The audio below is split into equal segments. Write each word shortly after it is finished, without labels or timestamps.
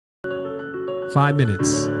5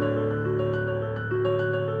 minutes.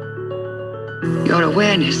 Your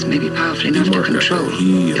awareness may be powerful enough to control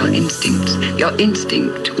your instincts. Your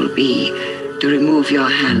instinct will be to remove your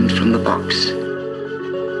hand from the box.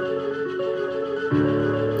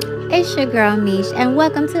 It's your girl Mish, and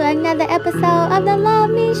welcome to another episode of the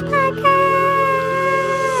Love Mish podcast.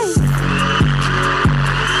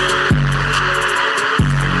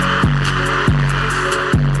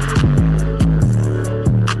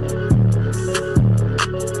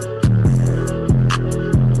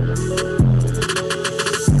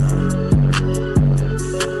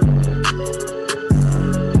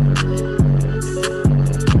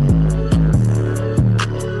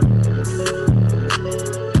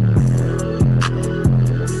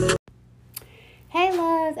 Hey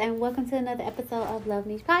loves, and welcome to another episode of Love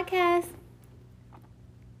Niche Podcast.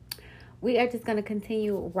 We are just going to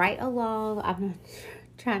continue right along. I'm not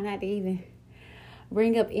trying not to even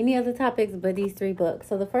bring up any other topics but these three books.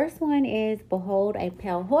 So the first one is Behold a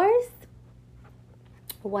Pale Horse.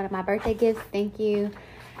 For one of my birthday gifts, thank you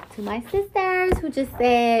to my sisters who just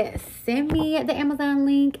said, send me the Amazon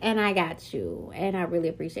link and I got you. And I really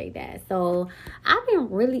appreciate that. So I've been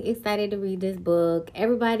really excited to read this book.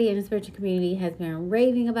 Everybody in the spiritual community has been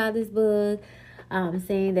raving about this book,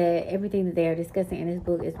 saying that everything that they are discussing in this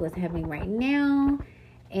book is what's happening right now.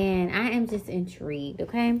 And I am just intrigued,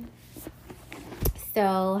 okay?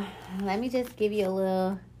 So let me just give you a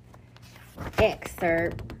little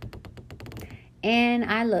excerpt. And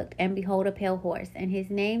I looked, and behold, a pale horse, and his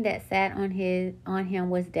name that sat on him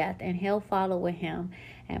was Death, and hell followed with him,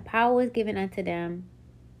 and power was given unto them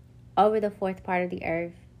over the fourth part of the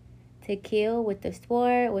earth, to kill with the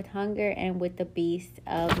sword, with hunger, and with the beasts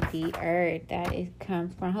of the earth. That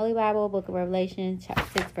comes from Holy Bible, Book of Revelation,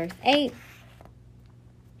 chapter 6, verse 8.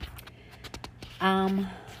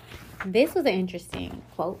 This was an interesting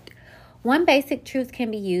quote. One basic truth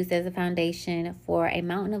can be used as a foundation for a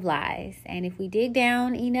mountain of lies. And if we dig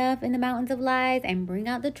down enough in the mountains of lies and bring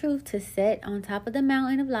out the truth to set on top of the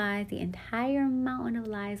mountain of lies, the entire mountain of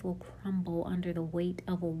lies will crumble under the weight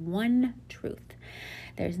of one truth.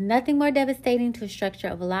 There's nothing more devastating to a structure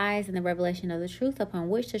of lies than the revelation of the truth upon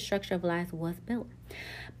which the structure of lies was built.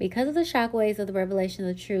 Because of the shockwaves of the revelation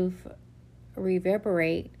of the truth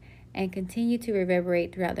reverberate and continue to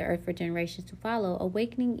reverberate throughout the earth for generations to follow,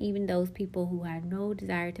 awakening even those people who have no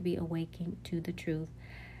desire to be awakened to the truth.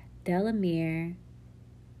 Delamere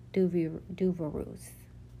Duverus.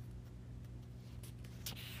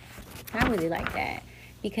 I really like that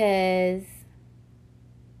because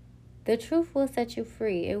the truth will set you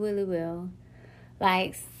free. It really will.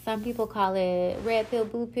 Like, some people call it red pill,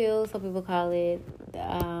 blue pill. Some people call it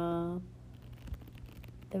the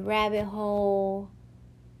rabbit hole.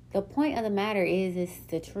 The point of the matter is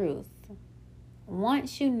the truth.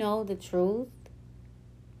 Once you know the truth,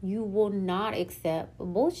 you will not accept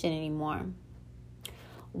bullshit anymore.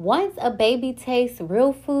 Once a baby tastes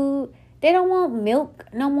real food, they don't want milk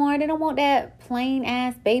no more. They don't want that plain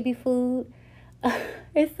ass baby food.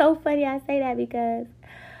 It's so funny I say that because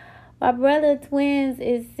my brother twins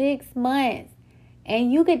is 6 months.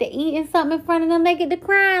 And you get to eating something in front of them, they get to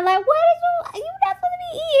crying. Like, what is you not supposed to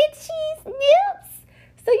be eating cheese nips?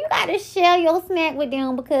 So you got to share your snack with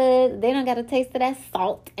them because they don't got a taste of that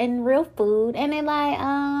salt and real food. And they're like,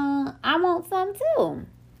 I want some too.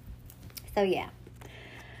 So, yeah.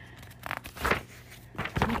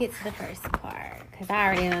 Let me get to the first part because I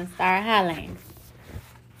already done started hollering.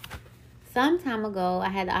 Some time ago, I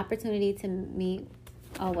had the opportunity to meet...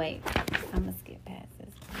 Oh, wait. I'm going to skip past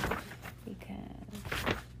this part because...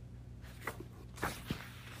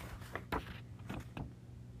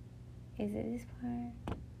 Is it this part?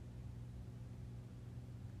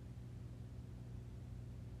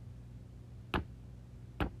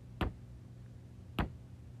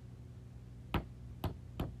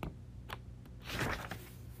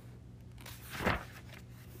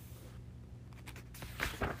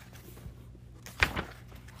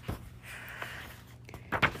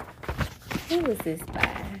 Who was this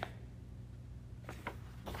by?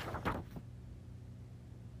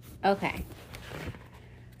 Okay.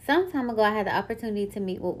 Some time ago, I had the opportunity to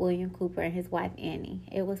meet with William Cooper and his wife, Annie.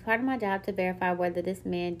 It was part of my job to verify whether this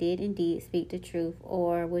man did indeed speak the truth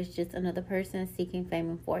or was just another person seeking fame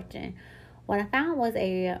and fortune. What I found was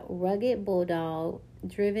a rugged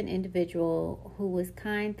bulldog-driven individual who was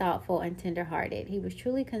kind, thoughtful, and tender-hearted. He was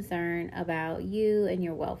truly concerned about you and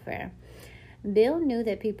your welfare. Bill knew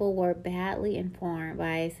that people were badly informed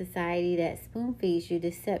by a society that spoon-feeds you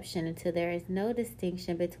deception until there is no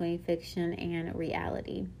distinction between fiction and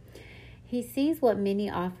reality. He sees what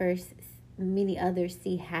many others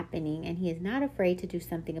see happening, and he is not afraid to do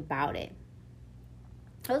something about it.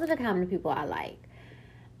 Those are the kind of people I like.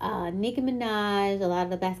 Nicki Minaj, a lot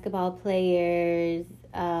of the basketball players,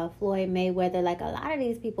 Floyd Mayweather, like a lot of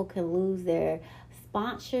these people can lose their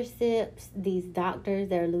sponsorships. These doctors,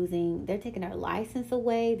 they're taking their license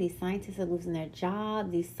away. These scientists are losing their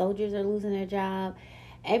job. These soldiers are losing their job.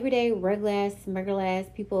 Everyday regular ass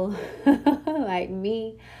people like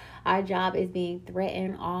me, our job is being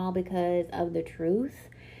threatened all because of the truth.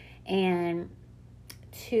 And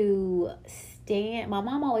to stand, my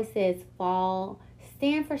mom always says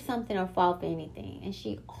stand for something or fall for anything. And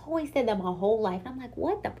she always said that my whole life. And I'm like,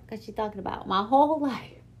 what the fuck is she talking about? My whole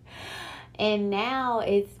life. And now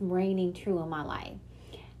it's reigning true in my life.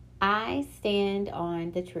 I stand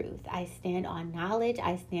on the truth. I stand on knowledge.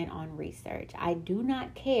 I stand on research. I do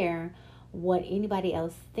not care what anybody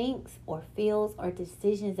else thinks or feels or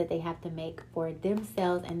decisions that they have to make for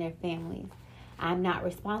themselves and their families. I'm not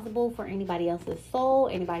responsible for anybody else's soul,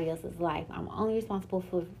 anybody else's life. I'm only responsible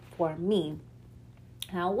for me.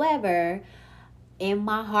 However, in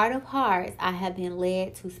my heart of hearts, I have been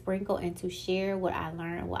led to sprinkle and to share what I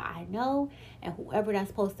learned, what I know, and whoever that's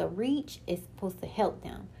supposed to reach is supposed to help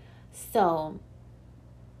them. So,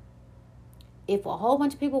 if a whole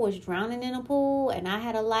bunch of people was drowning in a pool and I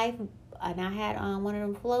had a life and I had one of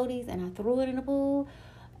them floaties and I threw it in the pool,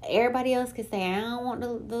 everybody else could say, I don't want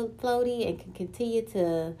the floatie, and can continue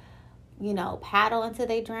to, paddle until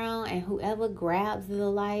they drown. And whoever grabs the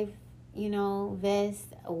life, vest,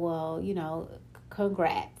 well,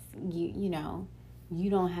 congrats. You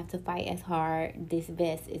don't have to fight as hard. This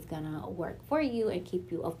vest is going to work for you and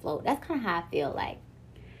keep you afloat. That's kind of how I feel like.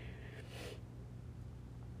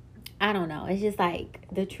 I don't know. It's just like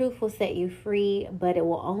the truth will set you free, but it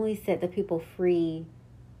will only set the people free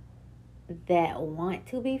that want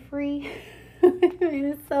to be free.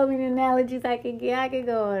 There's so many analogies I can get. I can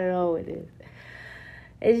go on and on with this.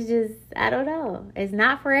 It's just, I don't know. It's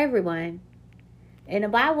not for everyone. And the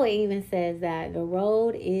Bible even says that the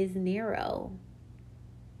road is narrow.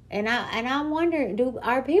 And I wonder,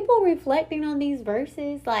 are people reflecting on these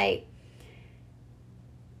verses? Like,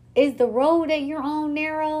 is the road that you're on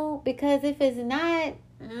narrow? Because if it's not,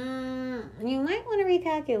 you might want to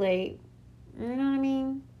recalculate. You know what I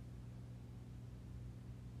mean?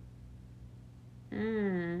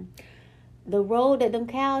 The road that them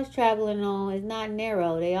cows traveling on is not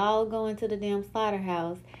narrow. They all going to the damn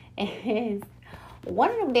slaughterhouse. And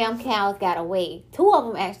one of them damn cows got away. Two of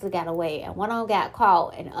them actually got away. And one of them got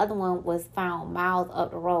caught. And the other one was found miles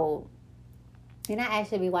up the road. And I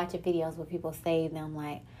actually be watching videos where people save them.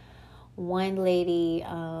 Like, one lady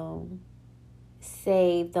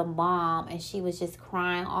saved the mom, and she was just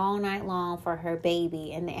crying all night long for her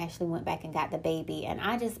baby, and they actually went back and got the baby. And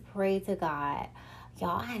I just pray to God,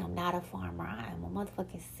 y'all, I am not a farmer. I am a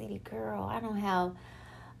motherfucking city girl.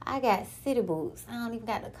 I got city boots. I don't even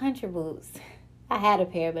got the country boots. I had a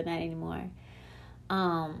pair, but not anymore.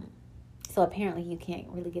 So apparently you can't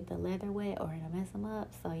really get the leather wet or it'll mess them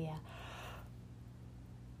up. So yeah,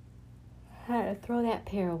 I had to throw that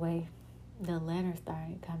pair away. The leather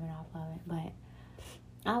started coming off of it. But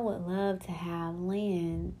I would love to have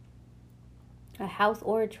land, a house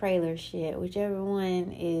or a trailer, whichever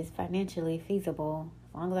one is financially feasible.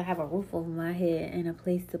 As long as I have a roof over my head and a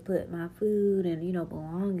place to put my food and,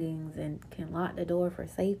 belongings, and can lock the door for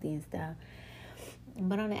safety and stuff.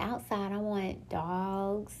 But on the outside, I want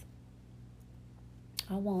dogs.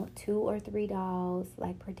 I want 2 or 3 dogs,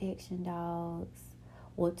 like protection dogs.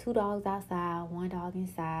 Well, 2 dogs outside, 1 dog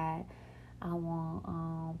inside. I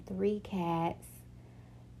want 3 cats.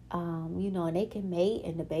 And they can mate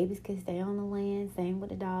and the babies can stay on the land. Same with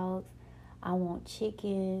the dogs. I want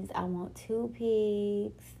chickens. I want 2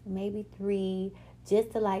 pigs, maybe 3,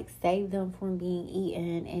 just to save them from being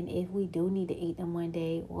eaten. And if we do need to eat them one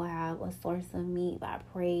day, we'll have a source of meat. But I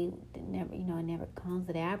pray that it never comes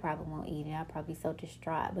to that. I probably won't eat it. I'll probably be so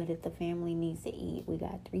distraught. But if the family needs to eat, we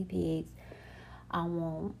got 3 pigs. I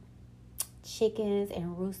want chickens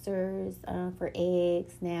and roosters for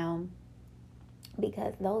eggs. Now,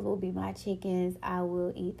 because those will be my chickens, I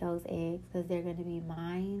will eat those eggs because they're going to be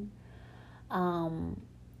mine.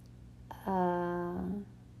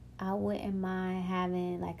 I wouldn't mind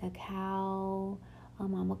having a cow, a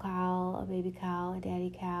mama cow, a baby cow, a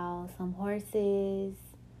daddy cow, some horses.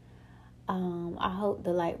 I hope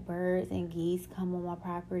the birds and geese come on my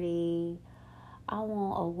property. I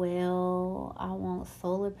want a well. I want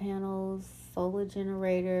solar panels, solar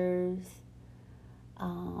generators.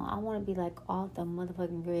 I want to be off the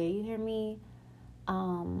motherfucking grid. You hear me?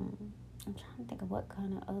 I'm trying to think of what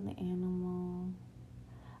kind of other animal.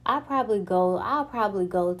 I'll probably go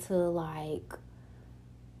to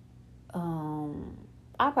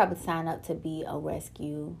I'll probably sign up to be a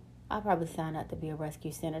rescue. I'll probably sign up to be a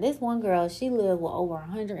rescue center. This one girl, she lived with over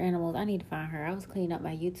 100 animals. I need to find her. I was cleaning up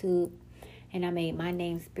my YouTube, and I made my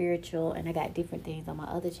name spiritual, and I got different things on my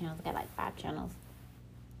other channels. I got like 5 channels.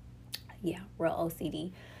 Yeah, real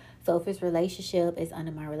OCD. So if it's relationship, it's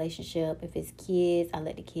under my relationship. If it's kids, I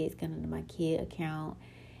let the kids come into my kid account.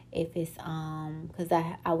 If it's because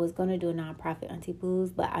I was gonna do a nonprofit Auntie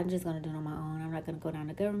Boo's, but I'm just gonna do it on my own. I'm not gonna go down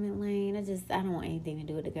the government lane. I don't want anything to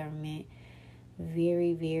do with the government.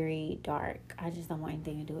 Very, very dark. I just don't want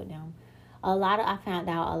anything to do with them. I found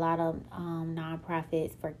out a lot of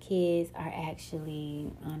nonprofits for kids are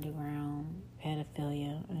actually underground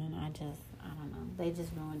pedophilia, and I don't know. They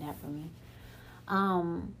just ruined that for me.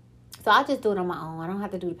 So I just do it on my own. I don't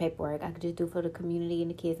have to do the paperwork. I could just do it for the community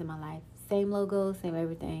and the kids in my life. Same logo, same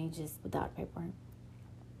everything, just without the paperwork.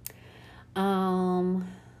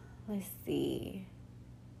 Let's see.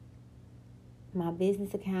 My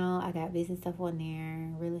business account, I got business stuff on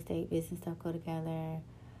there. Real estate, business stuff go together.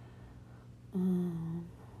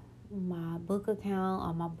 My book account,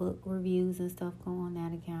 all my book reviews and stuff go on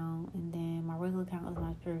that account. And then my regular account is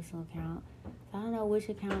my spiritual account. So I don't know which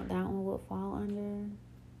account that one would fall under.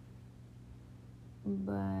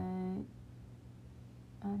 But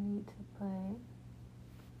I need to put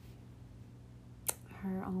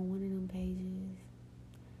her on one of them pages.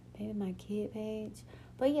 Maybe my kid page.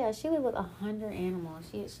 But yeah, she lived with 100 animals.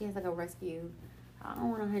 She has like a rescue. I don't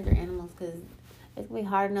want 100 animals because it's going to be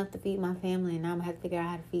hard enough to feed my family. And I'm going to have to figure out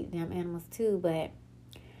how to feed them animals too. But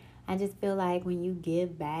I just feel like when you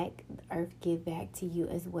give back, the earth give back to you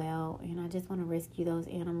as well. And I just want to rescue those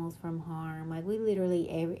animals from harm. Like we literally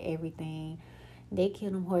everything. They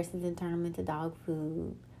kill them horses and turn them into dog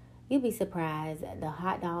food. You'd be surprised. The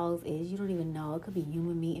hot dogs you don't even know. It could be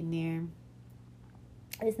human meat in there.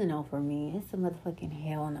 It's a no for me. It's a motherfucking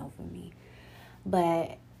hell no for me.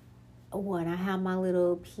 But when I have my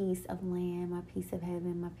little piece of land, my piece of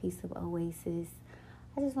heaven, my piece of oasis,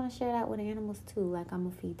 I just want to share that with the animals too. Like I'm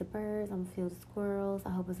going to feed the birds. I'm going to feed the squirrels. I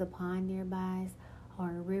hope it's a pond nearby or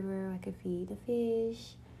a river. I could feed the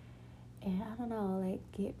fish. And I don't know, like,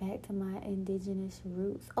 get back to my indigenous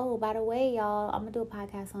roots. Oh, by the way, y'all, I'm going to do a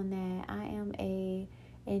podcast on that. I am a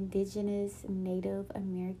indigenous Native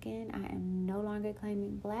American. I am no longer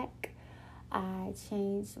claiming black. I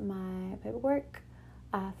changed my paperwork.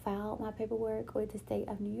 I filed my paperwork with the state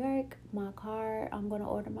of New York. My card, I'm going to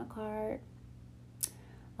order my card.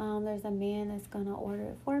 There's a man that's going to order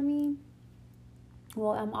it for me.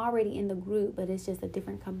 Well, I'm already in the group, but it's just a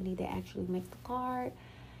different company that actually makes the card.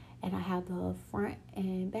 And I have the front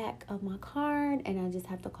and back of my card, and I just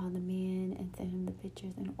have to call the man and send him the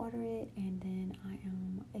pictures and order it. And then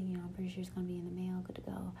I'm pretty sure it's going to be in the mail, good to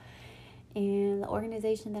go. And the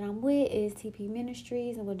organization that I'm with is TP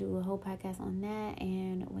Ministries, and we'll do a whole podcast on that.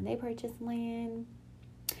 And when they purchase land,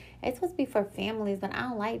 it's supposed to be for families, but I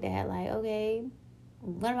don't like that. Like, okay,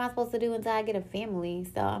 what am I supposed to do until I get a family?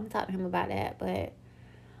 So I'm going to talk to him about that, but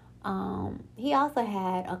he also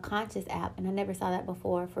had a conscious app, and I never saw that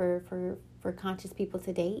before for conscious people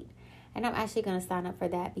to date. And I'm actually going to sign up for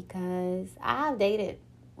that because I've dated,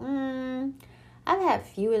 I've had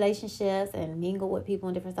few relationships and mingled with people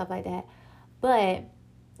and different stuff like that. But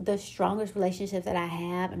the strongest relationships that I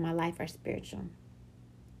have in my life are spiritual.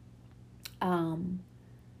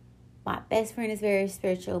 My best friend is very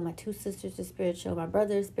spiritual. My 2 sisters are spiritual. My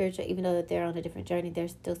brother is spiritual. Even though that they're on a different journey, they're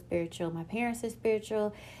still spiritual. My parents are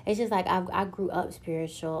spiritual. It's just like I grew up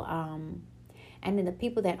spiritual. And then the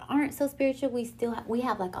people that aren't so spiritual, we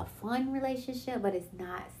have like a fun relationship, but it's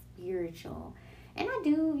not spiritual. And I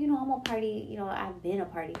do, I'm a party, I've been a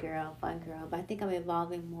party girl, fun girl, but I think I'm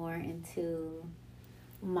evolving more into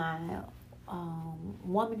my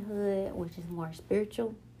womanhood, which is more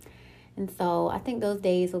spiritual. And so I think those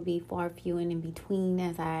days will be far few and in between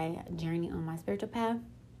as I journey on my spiritual path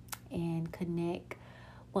and connect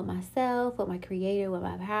with myself, with my creator, with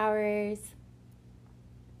my powers.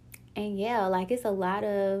 And yeah, like it's a lot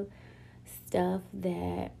of stuff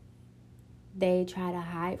that they try to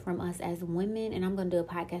hide from us as women. And I'm going to do a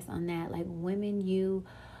podcast on that. Like women, you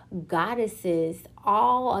goddesses,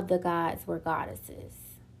 all of the gods were goddesses.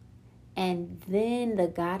 And then the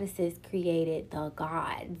goddesses created the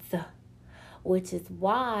gods, which is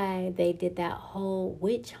why they did that whole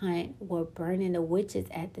witch hunt, were burning the witches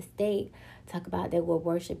at the stake, talk about they were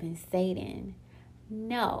worshiping Satan.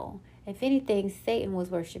 No, if anything, Satan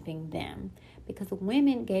was worshiping them because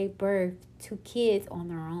women gave birth to kids on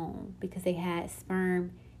their own because they had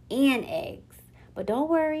sperm and eggs. But don't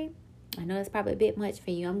worry, I know it's probably a bit much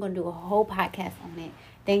for you. I'm going to do a whole podcast on it.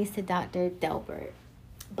 Thanks to Dr. Delbert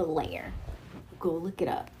Blair. Go look it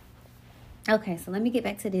up. Okay, so let me get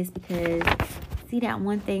back to this because see, that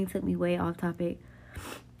one thing took me way off topic.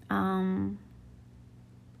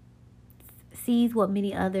 Sees what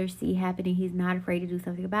many others see happening. He's not afraid to do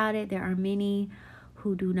something about it. There are many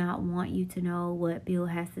who do not want you to know what Bill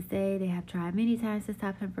has to say. They have tried many times to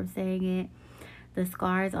stop him from saying it. The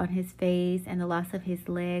scars on his face and the loss of his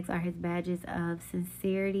legs are his badges of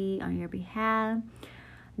sincerity on your behalf.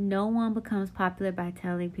 No one becomes popular by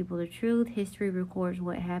telling people the truth. History records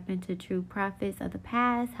what happened to true prophets of the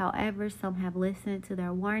past. However, some have listened to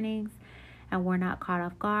their warnings and were not caught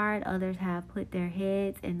off guard. Others have put their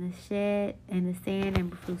heads in the sand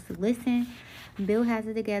and refused to listen. Bill has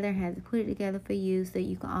it together and has put it together for you so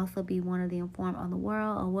you can also be one of the informed on the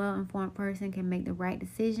world. A well-informed person can make the right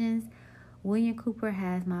decisions. William Cooper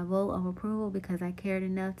has my vote of approval because I cared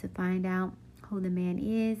enough to find out who the man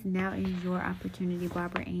is. Now is your opportunity,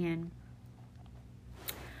 Barbara Ann.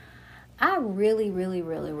 I really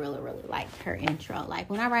liked her intro. Like,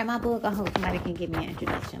 when I write my book, I hope somebody can give me an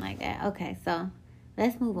introduction like that. Okay, so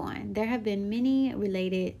let's move on. There have been many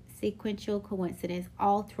related sequential coincidences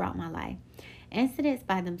all throughout my life. Incidents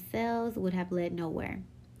by themselves would have led nowhere.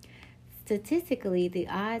 Statistically, the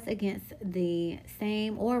odds against the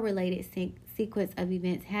same or related sequence of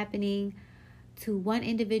events happening to one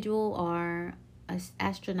individual are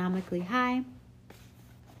astronomically high.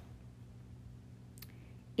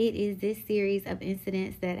 It is this series of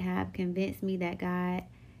incidents that have convinced me that God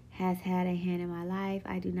has had a hand in my life.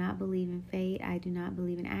 I do not believe in fate. I do not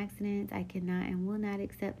believe in accidents. I cannot and will not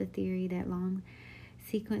accept the theory that long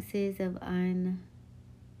sequences of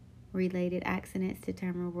unrelated accidents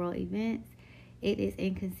determine world events. It is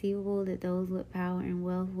inconceivable that those with power and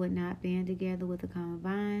wealth would not band together with a common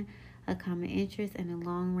bond, a common interest, and a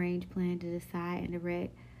long-range plan to decide and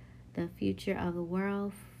direct the future of the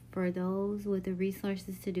world. For those with the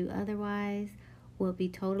resources to do otherwise would be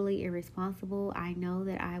totally irresponsible. I know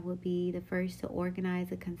that I would be the first to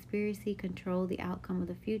organize a conspiracy, control the outcome of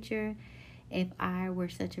the future. If I were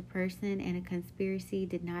such a person and a conspiracy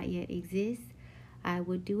did not yet exist, I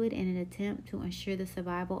would do it in an attempt to ensure the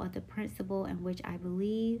survival of the principle in which I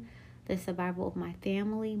believe, the survival of my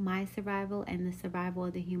family, my survival, and the survival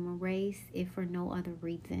of the human race, if for no other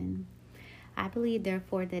reason. I believe,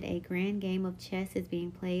 therefore, that a grand game of chess is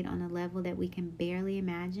being played on a level that we can barely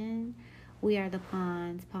imagine. We are the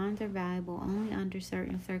pawns. Pawns are valuable only under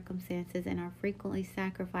certain circumstances and are frequently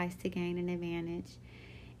sacrificed to gain an advantage.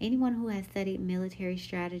 Anyone who has studied military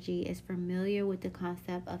strategy is familiar with the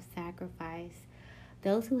concept of sacrifice.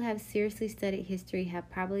 Those who have seriously studied history have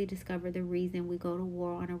probably discovered the reason we go to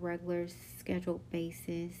war on a regular, scheduled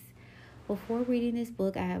basis. Before reading this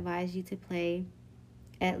book, I advise you to play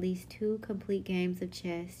at least 2 complete games of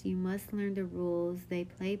chess. You must learn the rules they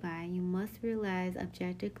play by. You must realize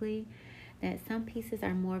objectively that some pieces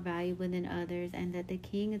are more valuable than others and that the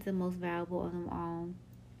king is the most valuable of them all.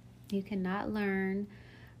 You cannot learn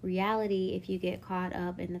reality if you get caught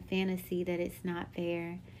up in the fantasy that it's not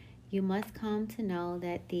fair. You must come to know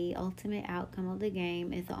that the ultimate outcome of the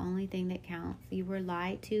game is the only thing that counts. You were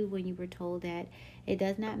lied to when you were told that it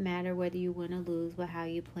does not matter whether you win or lose, but how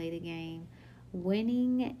you play the game.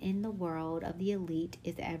 Winning in the world of the elite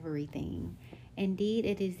is everything. Indeed,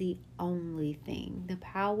 it is the only thing. The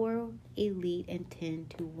power elite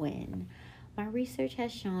intend to win. My research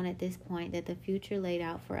has shown at this point that the future laid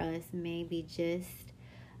out for us may be just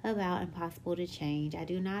about impossible to change. I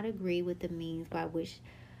do not agree with the means by which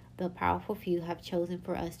the powerful few have chosen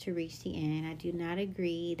for us to reach the end. I do not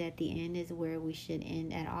agree that the end is where we should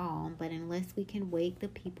end at all, but unless we can wake the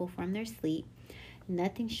people from their sleep,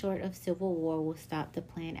 nothing short of civil war will stop the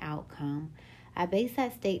planned outcome. I base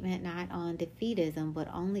that statement not on defeatism,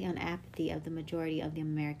 but only on apathy of the majority of the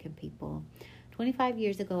American people. 25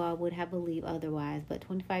 years ago, I would have believed otherwise, but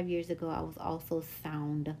 25 years ago, I was also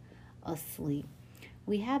sound asleep.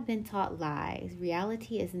 We have been taught lies.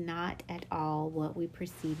 Reality is not at all what we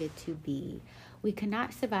perceive it to be. We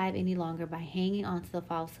cannot survive any longer by hanging on to the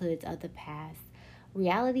falsehoods of the past.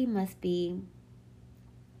 Reality must be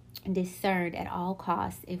discerned at all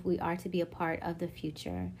costs if we are to be a part of the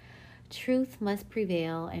future. Truth must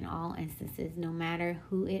prevail in all instances, no matter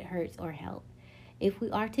who it hurts or helps. If we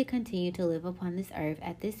are to continue to live upon this earth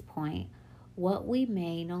at this point, what we want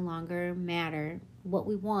may no longer matter.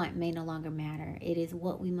 It is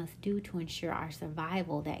what we must do to ensure our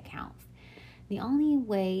survival that counts. The only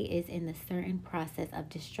way is in the certain process of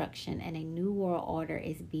destruction, and a new world order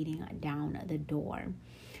is beating down the door.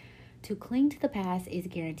 To cling to the past is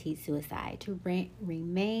guaranteed suicide. To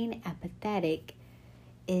remain apathetic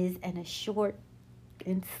is an assured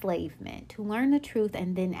enslavement. To learn the truth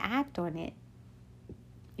and then act on it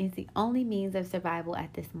is the only means of survival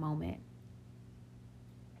at this moment.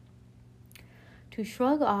 To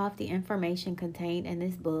shrug off the information contained in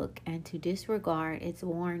this book and to disregard its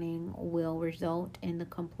warning will result in the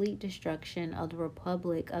complete destruction of the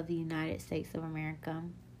Republic of the United States of America.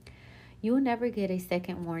 You will never get a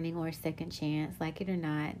second warning or a second chance. Like it or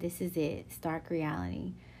not, this is it. Stark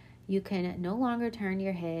reality. You can no longer turn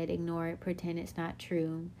your head, ignore it, pretend it's not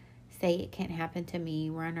true, say it can't happen to me,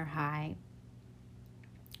 run or hide.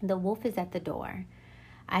 The wolf is at the door.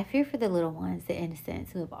 I fear for the little ones, the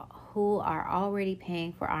innocents, who are already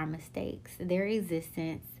paying for our mistakes. There exists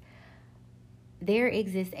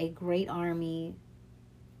a great army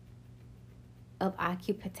of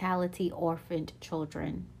occupatory orphaned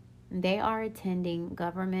children. They are attending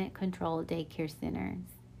government-controlled daycare centers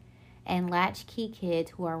and latchkey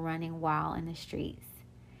kids who are running wild in the streets,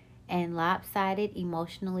 and lopsided,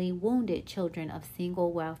 emotionally wounded children of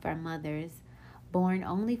single welfare mothers born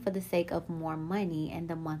only for the sake of more money and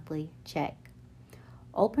the monthly check.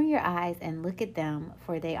 Open your eyes and look at them,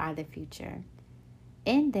 for they are the future.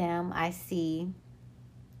 In them, I see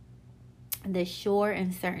the sure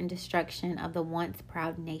and certain destruction of the once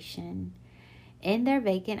proud nation. In their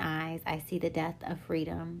vacant eyes, I see the death of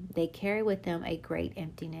freedom. They carry with them a great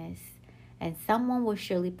emptiness, and someone will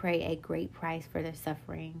surely pay a great price for their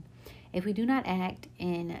suffering. If we do not act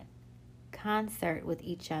in concert with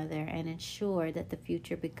each other and ensure that the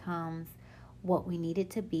future becomes what we need it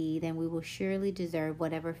to be, then we will surely deserve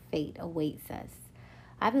whatever fate awaits us.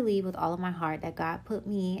 I believe with all of my heart that God put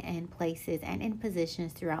me in places and in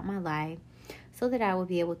positions throughout my life so that I will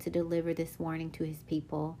be able to deliver this warning to his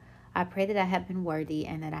people. I pray that I have been worthy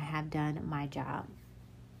and that I have done my job.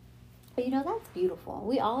 But that's beautiful.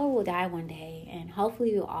 We all will die one day, and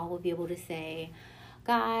hopefully we all will be able to say,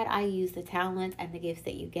 God, I used the talents and the gifts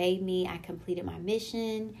that you gave me. I completed my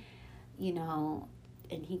mission,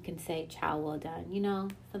 and he can say, child, well done,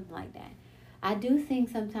 something like that. I do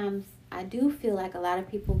feel like a lot of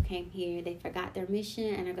people came here, they forgot their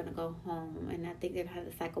mission, and they're going to go home. And I think they're going to have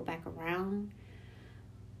to cycle back around.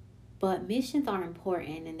 But missions are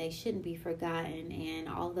important, and they shouldn't be forgotten. And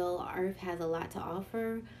although Earth has a lot to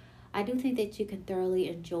offer, I do think that you can thoroughly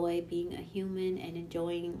enjoy being a human and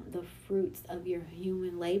enjoying the fruits of your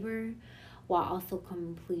human labor while also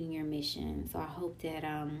completing your mission. So I hope that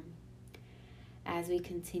as we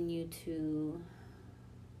continue to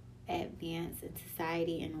advance in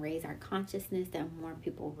society and raise our consciousness, that more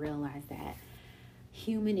people realize that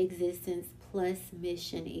human existence plus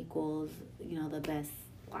mission equals, the best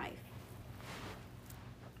life.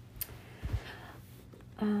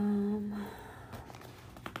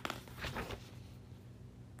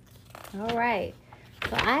 All right.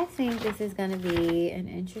 So I think this is going to be an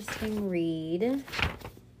interesting read.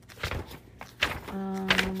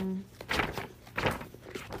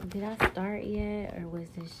 Did I start yet, or was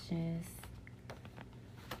this just...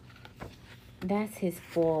 That's his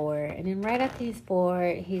foreword. And then right after his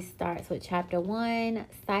foreword, he starts with Chapter 1,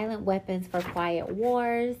 Silent Weapons for Quiet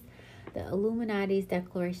Wars, the Illuminati's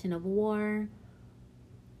Declaration of War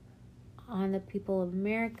on the people of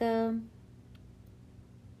America.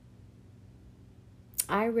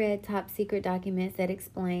 I read top secret documents that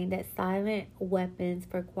explain that silent weapons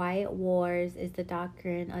for quiet wars is the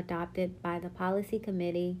doctrine adopted by the policy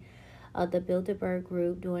committee of the Bilderberg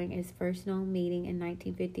Group during its first known meeting in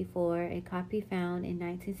 1954. A copy found in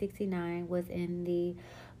 1969 was in the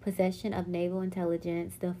possession of naval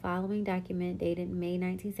intelligence. The following document, dated May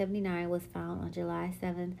 1979, was found on July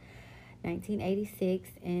 7, 1986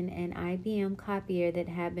 in an IBM copier that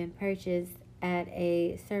had been purchased at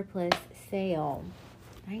a surplus sale.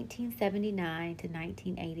 1979 to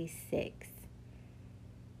 1986.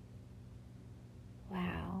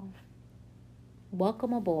 Wow.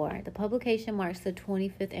 Welcome aboard. The publication marks the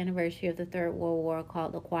 25th anniversary of the Third World War,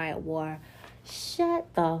 called the Quiet War.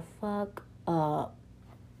 Shut the fuck up.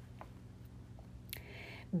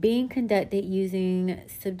 Being conducted using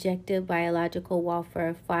subjective biological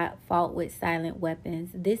warfare fought with silent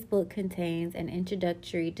weapons. This book contains an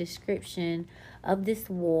introductory description of this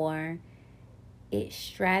war, its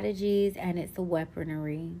strategies, and its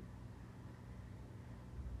weaponry.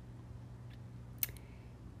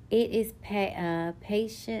 It is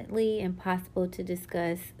patiently impossible to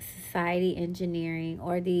discuss society engineering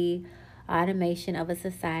or the automation of a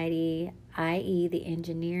society, i.e. the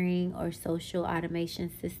engineering or social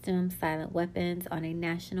automation system, silent weapons, on a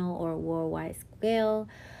national or worldwide scale,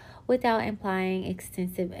 without implying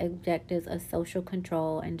extensive objectives of social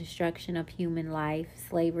control and destruction of human life,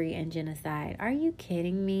 slavery, and genocide. Are you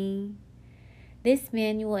kidding me? This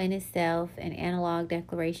manual in itself, an analog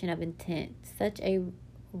declaration of intent. Such a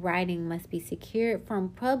writing must be secured from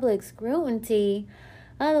public scrutiny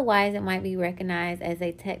Otherwise, it might be recognized as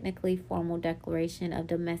a technically formal declaration of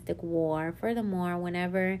domestic war. Furthermore,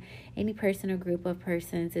 whenever any person or group of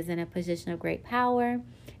persons is in a position of great power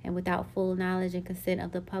and without full knowledge and consent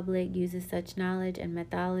of the public uses such knowledge and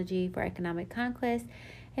methodology for economic conquest,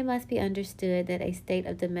 it must be understood that a state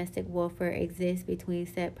of domestic warfare exists between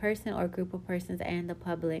said person or group of persons and the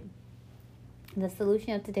public. The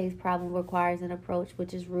solution of today's problem requires an approach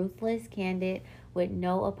which is ruthless, candid, with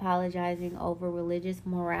no apologizing over religious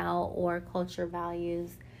morale or culture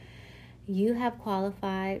values. You have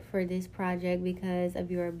qualified for this project because of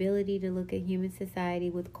your ability to look at human society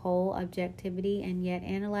with cold objectivity and yet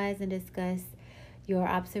analyze and discuss your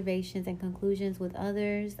observations and conclusions with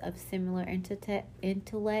others of similar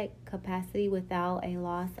intellect capacity without a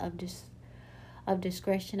loss of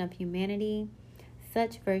discretion of humanity.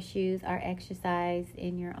 Such virtues are exercised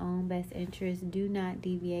in your own best interest. Do not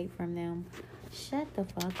deviate from them. Shut the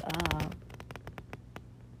fuck up.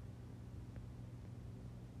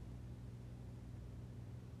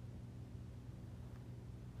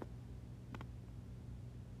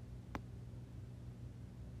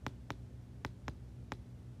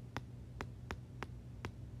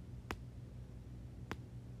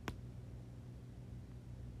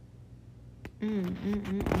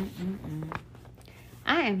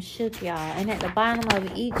 I am shook, y'all. And at the bottom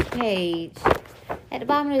of each page, at the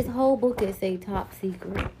bottom of this whole book, it say top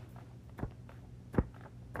secret.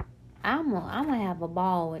 I'm gonna have a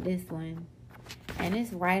ball with this one. And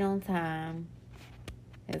it's right on time.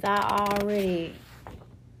 Because I already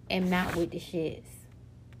am not with the shits.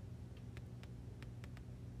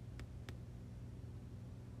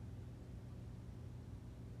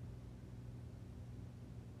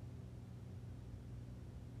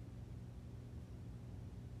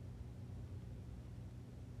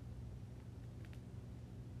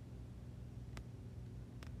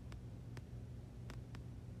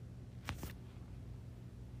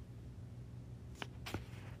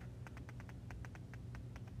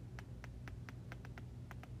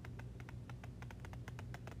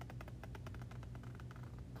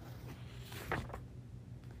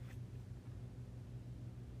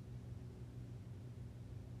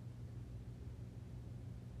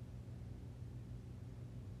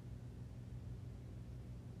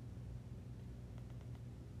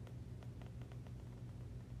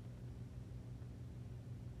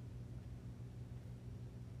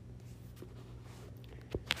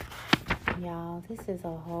 Y'all, this is a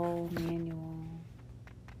whole manual.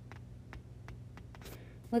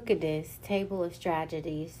 Look at this. Table of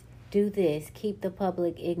strategies. Do this. Keep the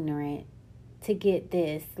public ignorant. To get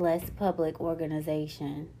this, less public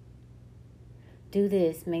organization. Do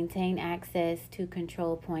this. Maintain access to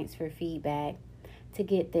control points for feedback. To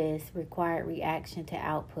get this, required reaction to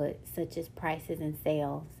output, such as prices and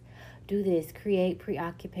sales. Do this. Create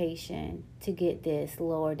preoccupation. To get this,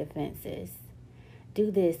 lower defenses. Do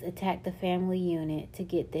this, attack the family unit. To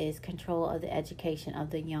get this, control of the education of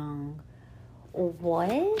the young.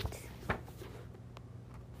 What?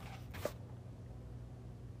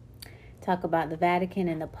 Talk about the Vatican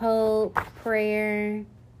and the Pope, prayer,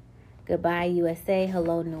 goodbye USA,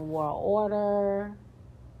 hello New World Order.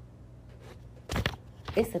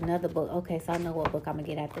 It's another book. Okay, so I know what book I'm gonna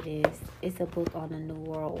get after this. It's a book on the New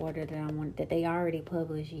World Order that they already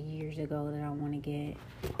published years ago that I want to get.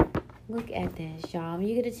 Look at this, y'all. When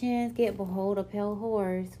you get a chance, get Behold a Pale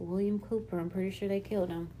Horse, William Cooper. I'm pretty sure they killed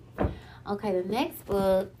him. Okay, the next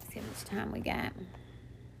book. Let's see how much time we got.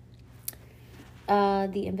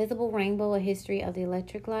 The Invisible Rainbow: A History of the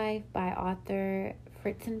Electric Life by Arthur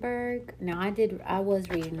Fritzenberg. Now, I was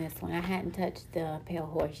reading this one. I hadn't touched the Pale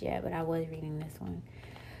Horse yet, but I was reading this one.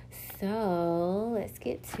 So, let's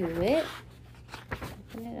get to it.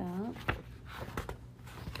 Open it up.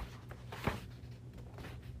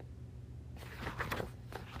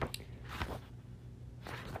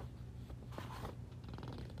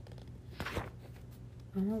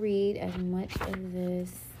 I'm going to read as much of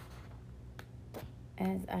this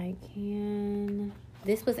as I can.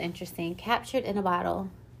 This was interesting. Captured in a Bottle.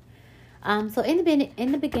 So in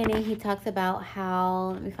the beginning, he talks about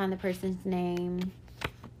how, let me find the person's name.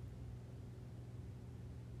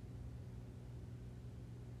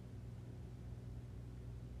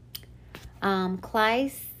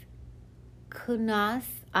 Kleis, Kunas,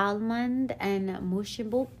 Almond, and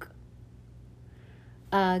Mushibuk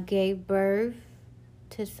gave birth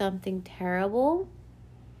to something terrible.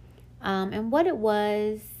 And what it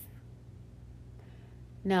was,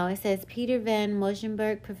 no, it says Peter van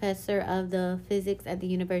Mosenberg, professor of the physics at the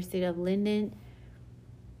University of Leiden,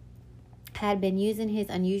 had been using his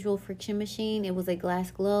unusual friction machine. It was a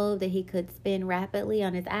glass globe that he could spin rapidly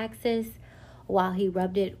on its axis while he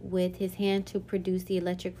rubbed it with his hand to produce the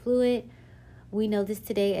electric fluid. We know this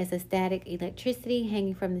today as a static electricity.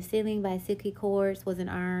 Hanging from the ceiling by silky cords was an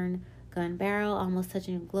iron gun barrel almost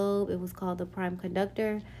touching the globe. It was called the prime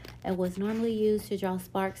conductor and was normally used to draw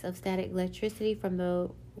sparks of static electricity from the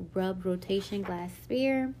rubbed rotation glass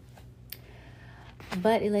sphere.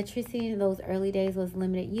 But electricity in those early days was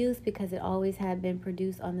limited use because it always had been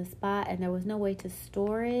produced on the spot and there was no way to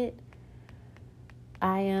store it.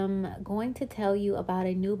 I am going to tell you about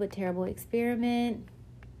a new but terrible experiment,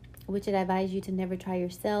 which I advise you to never try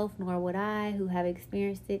yourself, nor would I, who have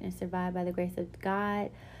experienced it and survived by the grace of God,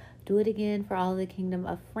 do it again for all the kingdom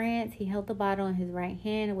of France. He held the bottle in his right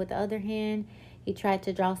hand, and with the other hand, he tried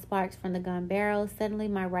to draw sparks from the gun barrel. Suddenly,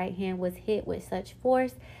 my right hand was hit with such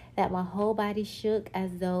force that my whole body shook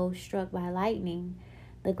as though struck by lightning.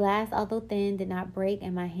 The glass, although thin, did not break,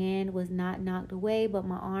 and my hand was not knocked away, but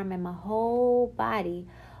my arm and my whole body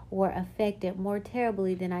were affected more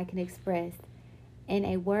terribly than I can express. In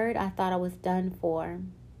a word, I thought I was done for.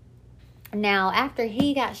 Now, after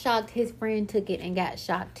he got shocked, his friend took it and got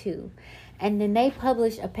shocked too. And then they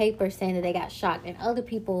published a paper saying that they got shocked, and other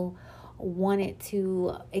people wanted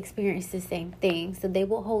to experience the same thing. So they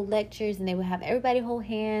would hold lectures, and they would have everybody hold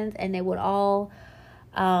hands, and they would all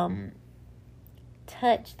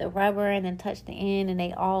touch the rubber and then touch the end, and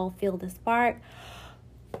they all feel the spark.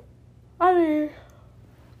 I mean,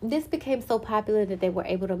 this became so popular that they were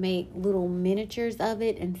able to make little miniatures of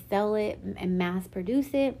it and sell it and mass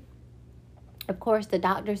produce it. Of course, the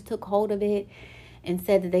doctors took hold of it and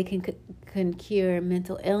said that they can cure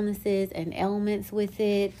mental illnesses and ailments with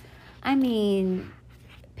it. I mean,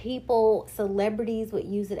 celebrities would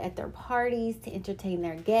use it at their parties to entertain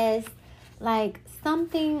their guests. Like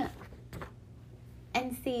something.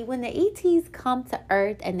 And see, when the ETs come to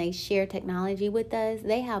Earth and they share technology with us,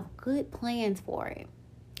 they have good plans for it.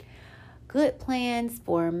 Good plans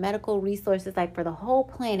for medical resources, like for the whole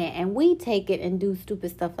planet. And we take it and do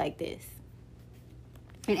stupid stuff like this.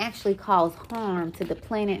 And actually cause harm to the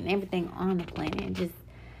planet and everything on the planet. It just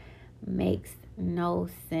makes no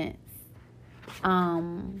sense.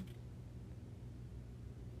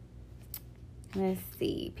 Let's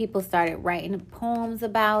see. People started writing poems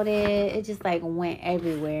about it. It just like went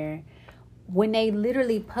everywhere. When they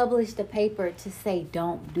literally published a paper to say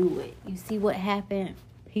don't do it, you see what happened?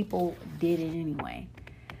 People did it anyway.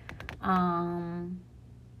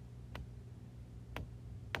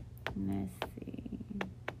 Let's see.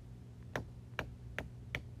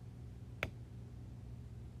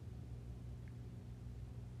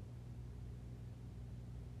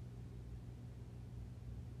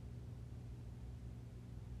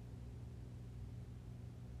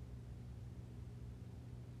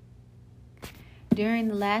 During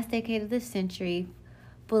the last decade of the century,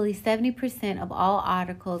 fully 70% of all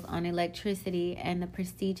articles on electricity and the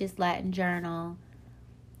prestigious Latin journal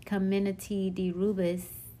Community de Rubis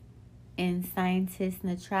in Scientis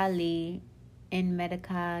Naturali in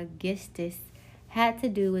Medica Gestis had to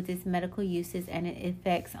do with its medical uses and its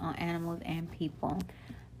effects on animals and people.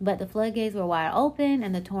 But the floodgates were wide open,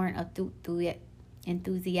 and the torrent of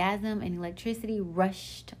enthusiasm and electricity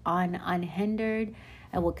rushed on unhindered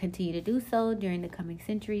and will continue to do so during the coming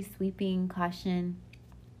centuries, sweeping caution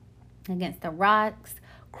against the rocks,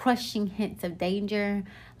 crushing hints of danger,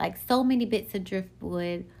 like so many bits of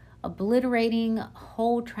driftwood, obliterating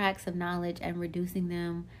whole tracts of knowledge and reducing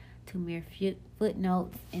them to mere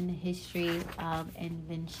footnotes in the history of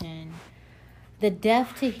invention. The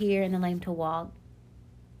deaf to hear and the lame to walk.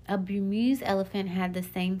 A Burmese elephant had the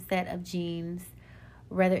same set of genes,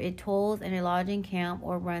 whether it toils in a lodging camp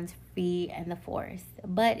or runs free in the forest,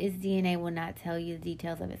 but its DNA will not tell you the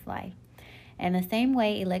details of its life. In the same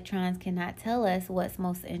way, electrons cannot tell us what's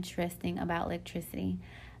most interesting about electricity.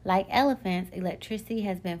 Like elephants, electricity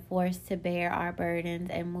has been forced to bear our burdens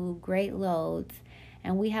and move great loads,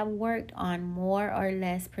 and we have worked on more or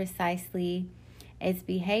less precisely its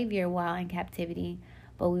behavior while in captivity.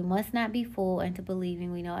 But we must not be fooled into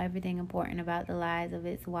believing we know everything important about the lives of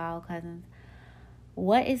its wild cousins.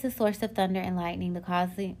 What is the source of thunder and lightning that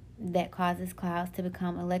causes clouds to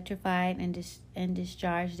become electrified and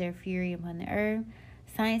discharge their fury upon the earth?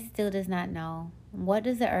 Science still does not know. Why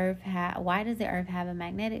does the earth have a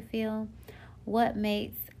magnetic field? What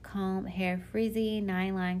makes comb hair frizzy,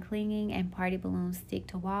 nylon clinging, and party balloons stick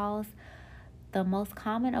to walls? The most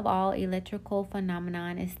common of all electrical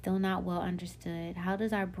phenomenon is still not well understood. How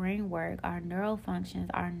does our brain work? Our neural functions,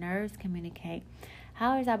 our nerves communicate?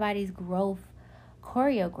 How is our body's growth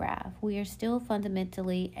choreographed? We are still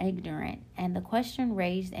fundamentally ignorant. And the question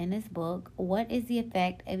raised in this book, what is the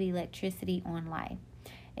effect of electricity on life?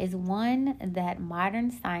 is one that modern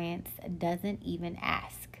science doesn't even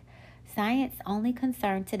ask. Science's only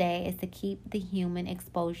concern today is to keep the human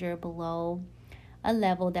exposure below a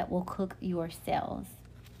level that will cook your cells.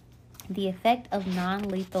 The effect of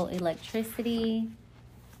non-lethal electricity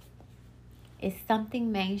is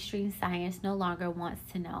something mainstream science no longer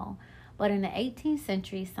wants to know. But in the 18th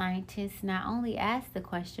century, scientists not only asked the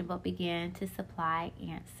question, but began to supply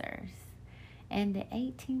answers. In the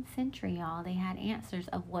 18th century, y'all, they had answers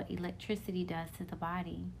of what electricity does to the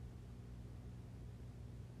body.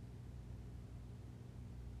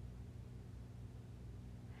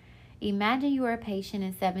 Imagine you are a patient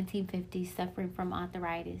in 1750 suffering from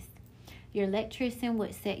arthritis. Your electrician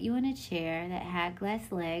would set you in a chair that had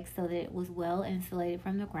glass legs so that it was well insulated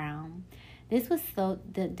from the ground. This was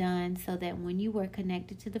done so that when you were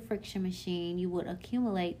connected to the friction machine, you would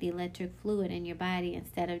accumulate the electric fluid in your body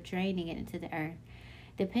instead of draining it into the earth.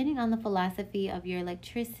 Depending on the philosophy of your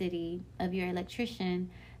electrician,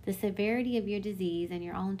 the severity of your disease, and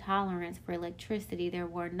your own tolerance for electricity, there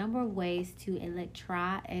were a number of ways to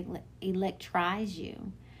electrize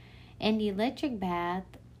you. In the electric bath,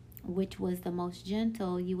 which was the most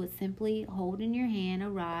gentle, you would simply hold in your hand a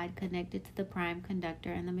rod connected to the prime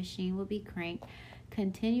conductor, and the machine would be cranked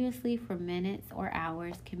continuously for minutes or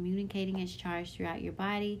hours, communicating its charge throughout your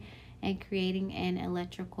body and creating an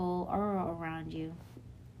electrical aura around you.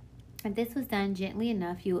 If this was done gently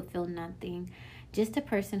enough, you would feel nothing. Just as a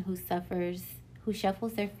person who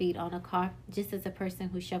shuffles their feet on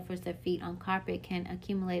carpet can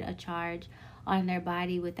accumulate a charge on their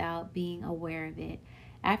body without being aware of it.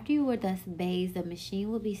 After you were thus bathed, the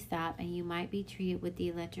machine would be stopped and you might be treated with the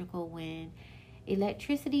electrical wind.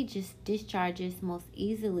 Electricity just discharges most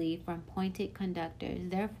easily from pointed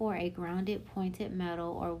conductors. Therefore, a grounded pointed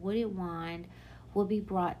metal or wooded wand will be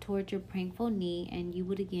brought towards your painful knee, and you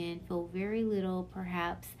would again feel very little,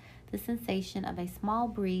 perhaps the sensation of a small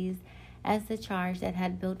breeze, as the charge that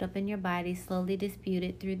had built up in your body slowly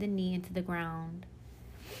disputed through the knee into the ground.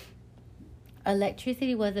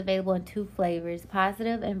 Electricity was available in two flavors,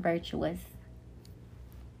 positive and virtuous.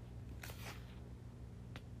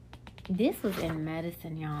 This was in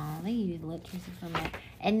medicine, y'all. They use electricity for medicine.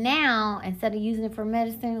 And now, instead of using it for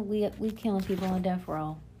medicine, we killing people on death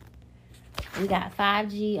row. We got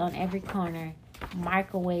 5G on every corner,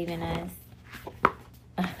 microwaving us.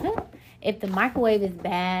 If the microwave is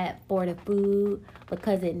bad for the food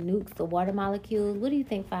because it nukes the water molecules, what do you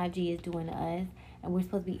think 5G is doing to us? And we're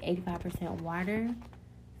supposed to be 85% water.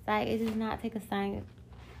 It's like it does not take a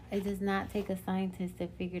scientist to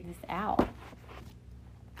figure this out.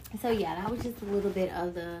 So yeah, that was just a little bit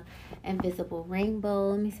of the invisible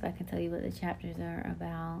rainbow. Let me see if I can tell you what the chapters are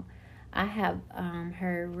about. I have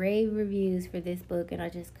heard rave reviews for this book, and I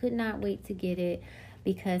just could not wait to get it,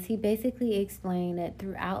 because he basically explained that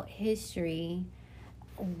throughout history,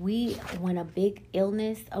 when a big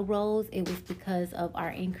illness arose, it was because of our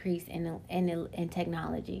increase in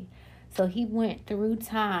technology. So he went through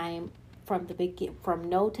time from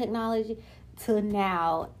no technology to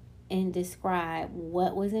now and described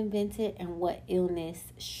what was invented and what illness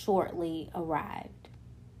shortly arrived.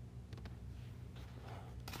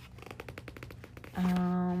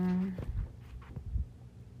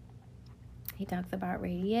 He talks about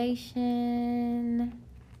radiation.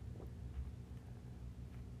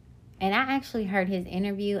 And I actually heard his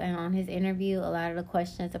interview, and on his interview, a lot of the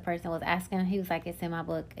questions the person was asking, he was like, it's in my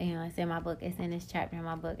book, it's in my book, it's in this chapter in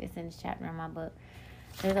my book, it's in this chapter in my book.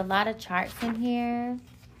 There's a lot of charts in here.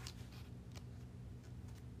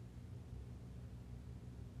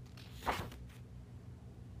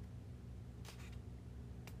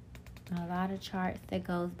 A lot of charts that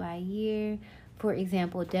goes by year. For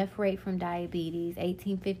example, death rate from diabetes,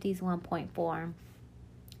 1850s 1.4,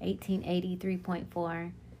 1880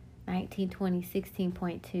 3.4, 1920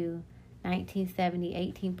 16.2, 1970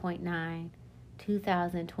 18.9,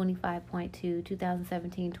 2000 25.2,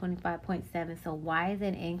 2017 25.7. So why is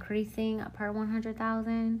it increasing per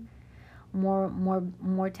 100,000?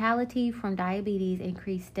 Mortality from diabetes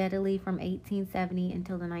increased steadily from 1870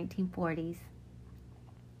 until the 1940s.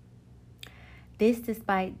 This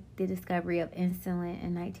despite the discovery of insulin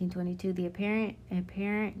in 1922. The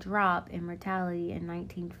apparent drop in mortality in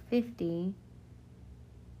 1950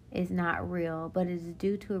 is not real, but it is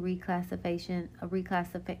due to a reclassification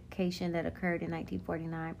that occurred in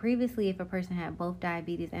 1949. Previously, if a person had both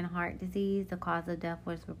diabetes and heart disease, the cause of death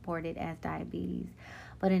was reported as diabetes.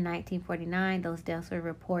 But in 1949, those deaths were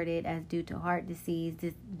reported as due to heart disease,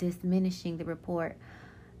 diminishing the reported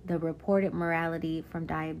mortality from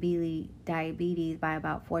diabetes by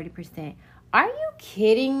about 40%. Are you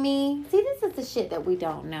kidding me? See, this is the shit that we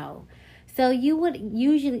don't know. So you would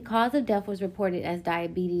usually, cause of death was reported as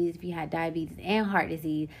diabetes if you had diabetes and heart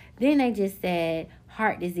disease. Then they just said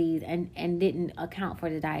heart disease and didn't account for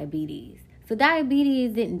the diabetes. So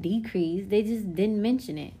diabetes didn't decrease. They just didn't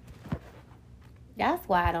mention it. That's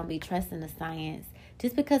why I don't be trusting the science.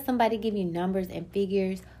 Just because somebody give you numbers and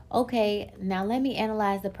figures, okay, now let me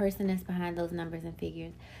analyze the person that's behind those numbers and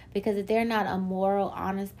figures. Because if they're not a moral,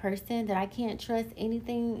 honest person, then I can't trust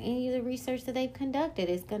anything, any of the research that they've conducted.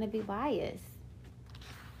 It's going to be biased.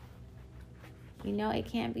 You know, it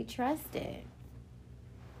can't be trusted.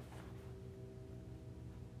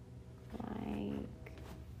 Like,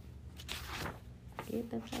 get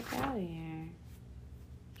the fuck out of here.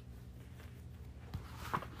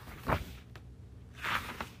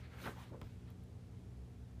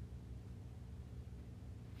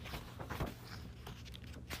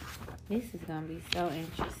 This is going to be so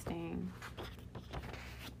interesting.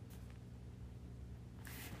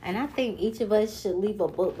 And I think each of us should leave a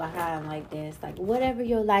book behind like this. Like, whatever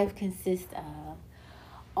your life consists of.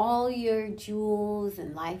 All your jewels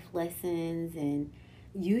and life lessons. And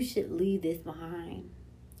you should leave this behind.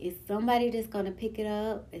 It's somebody that's going to pick it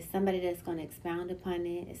up. It's somebody that's going to expound upon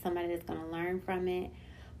it. It's somebody that's going to learn from it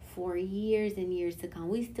for years and years to come.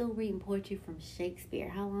 We still reading poetry from Shakespeare.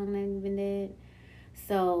 How long have we been dead?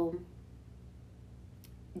 So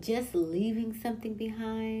just leaving something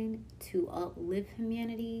behind to uplift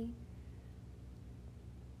humanity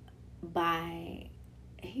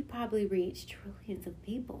he probably reached trillions of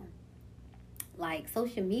people. Like,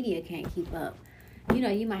 social media can't keep up. You know,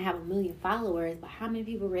 you might have 1 million followers, but how many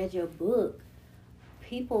people read your book?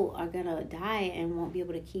 People are gonna die and won't be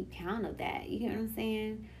able to keep count of that. You know what I'm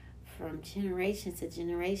saying? From generations to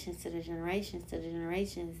generations to the generations to the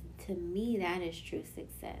generations. To me, that is true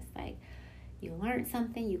success. Like, you learned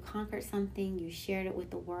something, you conquered something, you shared it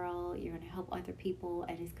with the world, you're going to help other people,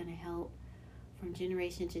 and it's going to help from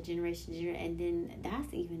generation to generation, and then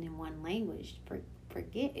that's even in one language.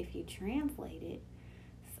 Forget if you translate it.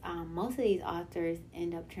 Most of these authors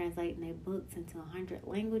end up translating their books into 100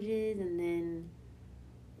 languages, and then,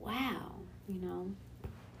 wow, you know.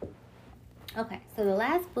 Okay, so the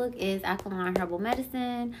last book is Alkaline Herbal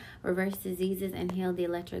Medicine, Reverse Diseases and Heal the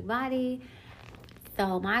Electric Body.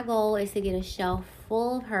 So my goal is to get a shelf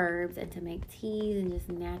full of herbs and to make teas and just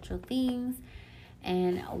natural things.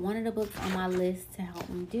 And one of the books on my list to help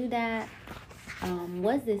me do that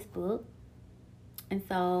was this book. And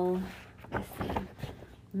so, let's see.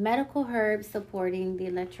 Medical Herbs Supporting the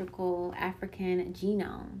Electrical African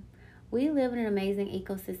Genome. We live in an amazing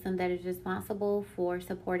ecosystem that is responsible for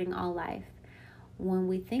supporting all life. When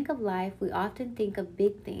we think of life, we often think of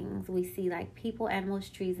big things we see, like people, animals,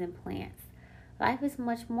 trees, and plants. Life is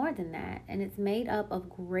much more than that, and it's made up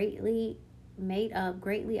greatly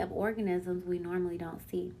of organisms we normally don't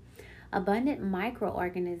see. Abundant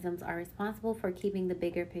microorganisms are responsible for keeping the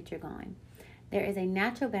bigger picture going. There is a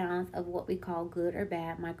natural balance of what we call good or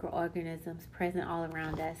bad microorganisms present all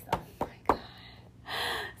around us. Oh my God.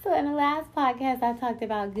 So in the last podcast, I talked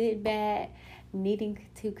about good, bad, needing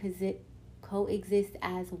to coexist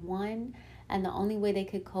as one. And the only way they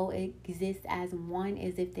could coexist as one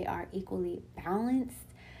is if they are equally balanced.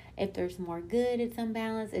 If there's more good, it's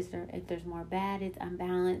unbalanced. If there's more bad, it's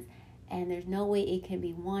unbalanced. And there's no way it can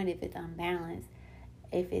be one if it's unbalanced.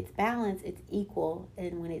 If it's balanced, it's equal.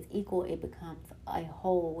 And when it's equal, it becomes a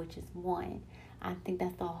whole, which is one. I think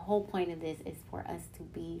that's the whole point of this, is for us to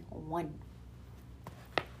be one.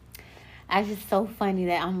 It's just so funny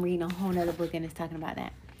that I'm reading a whole nother book and it's talking about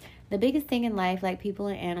that. The biggest thing in life, like people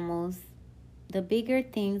and animals, the bigger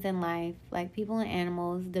things in life, like people and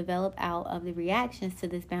animals, develop out of the reactions to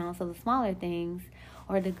this balance of the smaller things,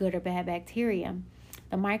 or the good or bad bacteria.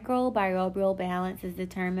 The microbial balance is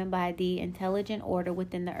determined by the intelligent order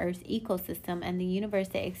within the Earth's ecosystem and the universe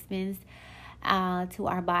that extends to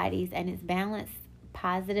our bodies, and its balance,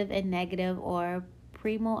 positive and negative, or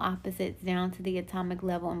primo opposites down to the atomic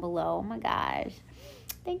level and below. Oh my gosh.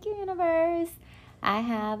 Thank you, universe. I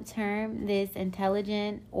have termed this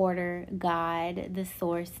intelligent order God, the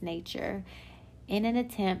source, nature, in an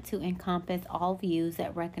attempt to encompass all views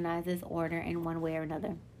that recognizes order in one way or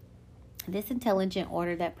another. This intelligent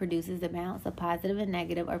order that produces the balance of positive and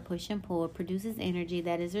negative, or push and pull, produces energy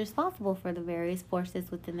that is responsible for the various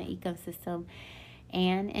forces within the ecosystem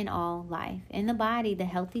and in all life. In the body, the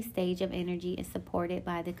healthy stage of energy is supported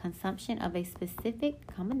by the consumption of a specific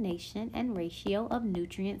combination and ratio of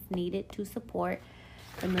nutrients needed to support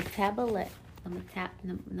the metabolic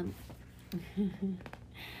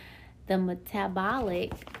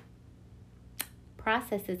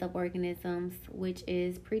processes of organisms, which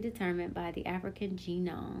is predetermined by the African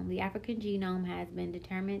genome. The African genome has been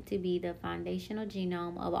determined to be the foundational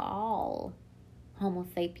genome of all Homo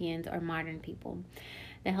sapiens or modern people.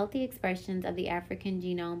 The healthy expressions of the African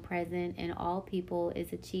genome present in all people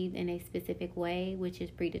is achieved in a specific way, which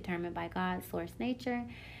is predetermined by God's source nature.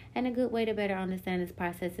 And a good way to better understand this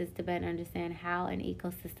process is to better understand how an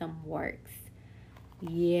ecosystem works.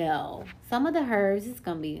 Yo, some of the herbs, it's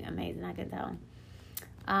going to be amazing, I can tell.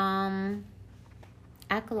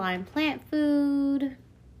 Alkaline plant food,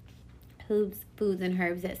 foods and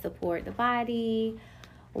herbs that support the body,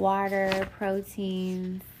 water,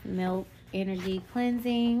 proteins, milk, energy,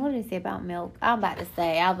 cleansing. What did it say about milk? I was about to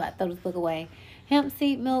throw this book away. Hemp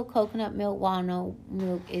seed milk, coconut milk, walnut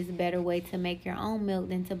milk is a better way to make your own milk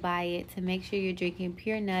than to buy it. To make sure you're drinking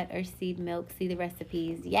pure nut or seed milk, see the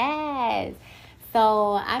recipes. Yes!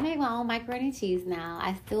 So I make my own macaroni and cheese now.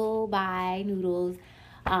 I still buy noodles.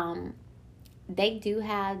 They do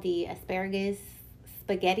have the asparagus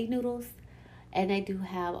spaghetti noodles, and they do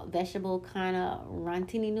have vegetable kind of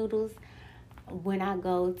rantini noodles. When I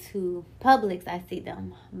go to Publix, I see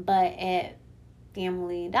them. But at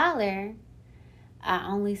Family Dollar, I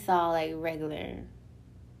only saw like regular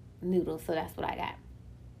noodles, so that's what I got.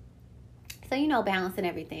 So, balancing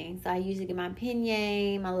everything. So I usually get my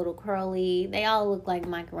penne, my little curly. They all look like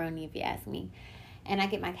macaroni if you ask me. And I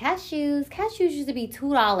get my cashews. Cashews used to be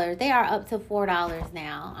 $2. They are up to $4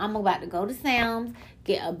 now. I'm about to go to Sam's,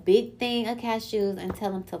 get a big thing of cashews, and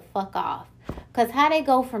tell them to fuck off. Because how they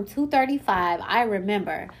go from $2.35, I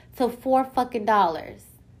remember, to $4 fucking dollars.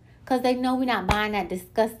 Because they know we're not buying that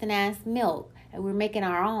disgusting ass milk. And we're making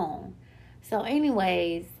our own. So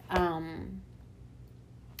anyways,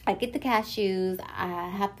 I get the cashews. I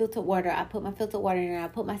have filtered water. I put my filtered water in there. I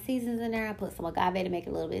put my seasons in there. I put some agave to make it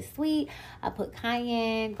a little bit sweet. I put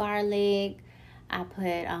cayenne, garlic. I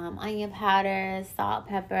put onion powder, salt,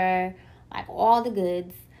 pepper, like all the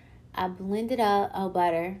goods. I blend it up. Oh,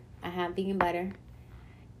 butter. I have vegan butter.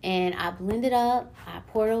 And I blend it up. I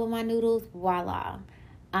pour it over my noodles. Voila.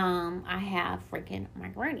 I have freaking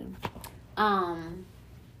macaroni.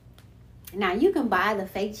 Now, you can buy the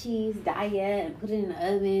fake cheese diet and put it in the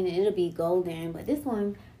oven and it'll be golden. But this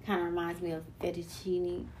one kind of reminds me of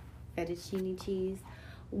fettuccine cheese,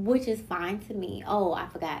 which is fine to me. Oh, I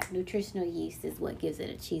forgot. Nutritional yeast is what gives it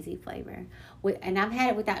a cheesy flavor. And I've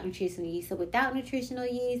had it without nutritional yeast. So without nutritional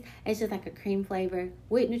yeast, it's just like a cream flavor.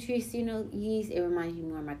 With nutritional yeast, it reminds you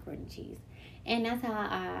more of macaroni and cheese. And that's how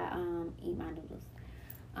I eat my noodles.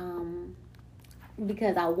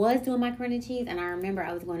 Because I was doing macaroni and cheese, and I remember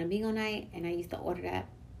I was going to bingo night, and I used to order that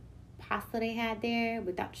pasta they had there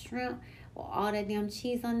without shrimp or all that damn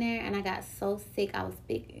cheese on there, and I got so sick. I was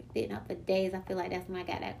spitting up for days. I feel like that's when I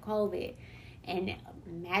got that COVID. And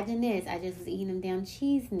imagine this, I just was eating them damn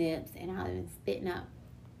cheese nips, and I was spitting up.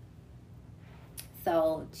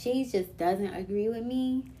 So cheese just doesn't agree with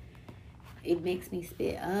me. It makes me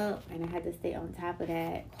spit up, and I had to stay on top of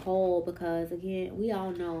that cold because, again, we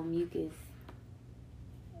all know mucus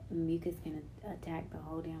can attack the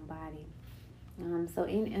whole damn body. So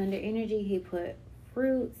under energy, he put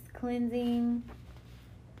fruits, cleansing,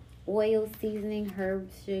 oil, seasoning,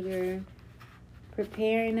 herbs, sugar,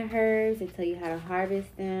 preparing the herbs. They tell you how to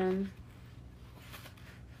harvest them.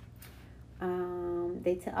 Look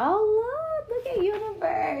at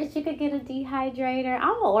Universe. You could get a dehydrator.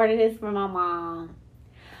 I'm gonna order this for my mom.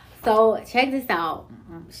 So check this out.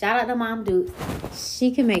 Shout out to Mom Dukes.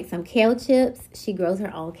 She can make some kale chips. She grows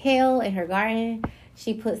her own kale in her garden.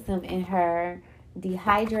 She puts them in her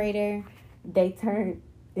dehydrator. They turn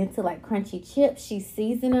into like crunchy chips. She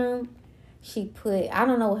seasons them. I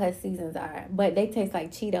don't know what her seasons are, but they taste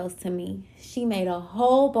like Cheetos to me. She made a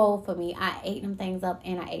whole bowl for me. I ate them things up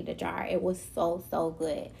and I ate the jar. It was so, so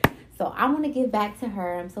good. So I want to give back to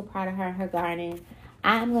her. I'm so proud of her and her garden.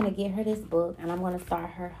 I'm going to get her this book and I'm going to start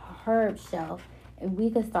her herb shelf. And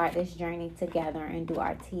we could start this journey together and do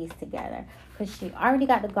our teas together. Because she already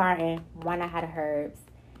got the garden. Why not have the herbs?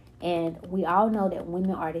 And we all know that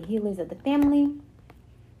women are the healers of the family.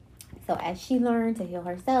 So as she learned to heal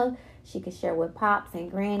herself, she could share with Pops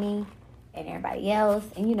and Granny and everybody else.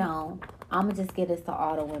 And, I'm going to just give this to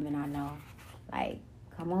all the women I know. Like,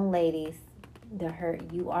 come on, ladies.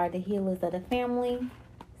 You are the healers of the family.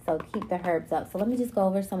 So keep the herbs up. So let me just go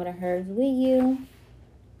over some of the herbs with you.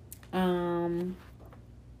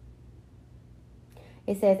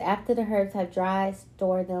 It says after the herbs have dried,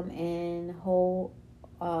 store them in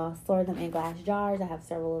glass jars. I have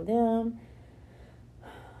several of them.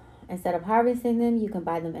 Instead of harvesting them, you can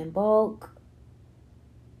buy them in bulk.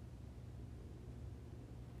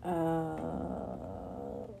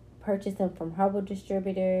 Purchase them from herbal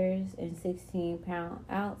distributors in 16-pound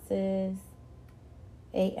ounces.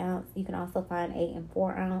 8-ounce. You can also find 8 and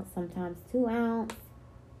 4-ounce, sometimes 2-ounce.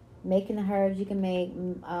 Making the herbs, you can make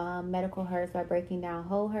medical herbs by breaking down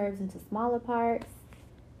whole herbs into smaller parts.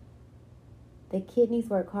 The kidneys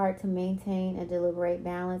work hard to maintain a deliberate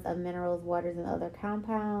balance of minerals, waters, and other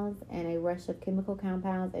compounds, and a rush of chemical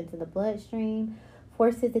compounds into the bloodstream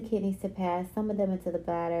forces the kidneys to pass some of them into the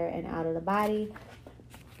bladder and out of the body.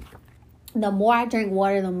 The more I drink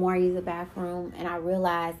water, the more I use the bathroom, and I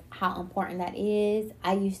realize how important that is.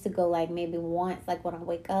 I used to go like maybe once, like when I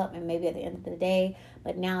wake up and maybe at the end of the day,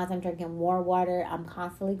 but now as I'm drinking more water, I'm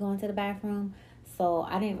constantly going to the bathroom. So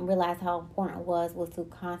I didn't realize how important it was to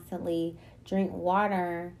constantly drink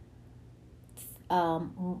water,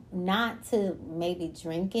 not to maybe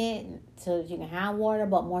drink it so you can have water,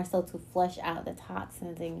 but more so to flush out the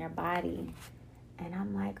toxins in your body. And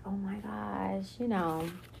I'm like, oh my gosh,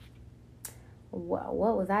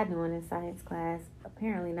 what was I doing in science class?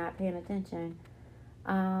 Apparently not paying attention.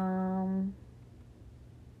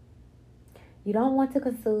 You don't want to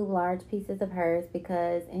consume large pieces of herbs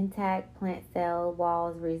because intact plant cell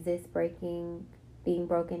walls resist being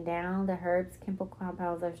broken down. The herbs' chemical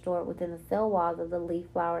compounds are stored within the cell walls of the leaf,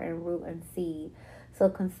 flower, and root and seed. So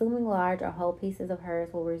consuming large or whole pieces of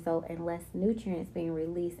herbs will result in less nutrients being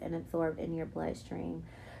released and absorbed in your bloodstream.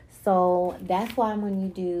 So that's why when you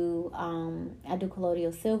do, I do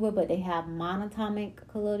colloidal silver, but they have monatomic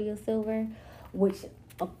colloidal silver, which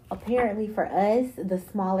apparently for us, the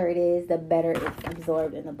smaller it is, the better it's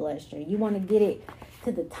absorbed in the bloodstream. You want to get it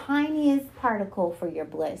to the tiniest particle for your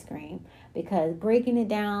bloodstream, because breaking it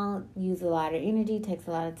down uses a lot of energy, takes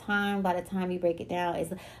a lot of time. By the time you break it down,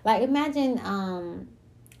 it's like, imagine, I'm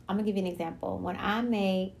going to give you an example. When I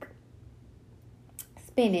make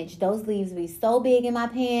spinach, those leaves be so big in my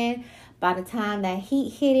pan. By the time that heat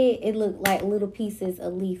hit it, it looked like little pieces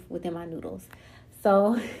of leaf within my noodles.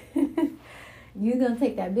 So you're going to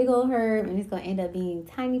take that big old herb and it's going to end up being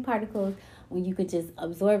tiny particles when you could just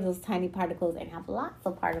absorb those tiny particles and have lots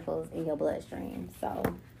of particles in your bloodstream. So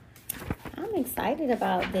I'm excited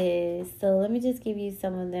about this. So let me just give you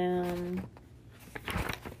some of them.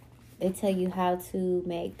 They tell you how to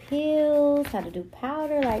make pills, how to do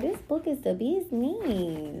powder. Like, this book is the bee's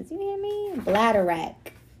knees. You hear me? Bladderwrack,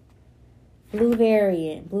 blue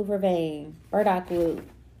variant, blue vervain, burdock root,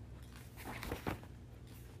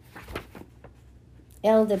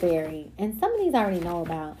 elderberry. And some of these I already know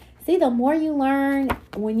about. See, the more you learn,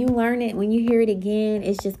 when you learn it, when you hear it again,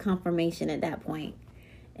 it's just confirmation at that point.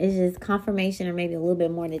 It's just confirmation, or maybe a little bit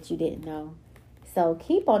more that you didn't know. So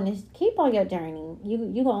keep on your journey.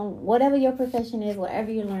 You going, whatever your profession is,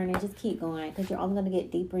 whatever you're learning, just keep going, because you're only going to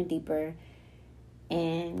get deeper and deeper.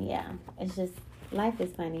 And yeah, it's just, life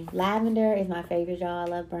is funny. Lavender is my favorite, y'all. I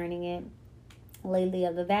love burning it. Lily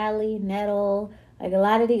of the Valley, nettle. Like, a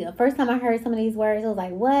lot of these, the first time I heard some of these words, I was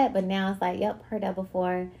like, what? But now it's like, yep, heard that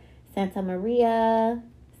before. Santa Maria,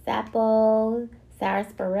 Sapo,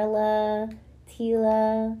 Sarsaparilla,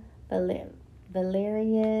 Tila,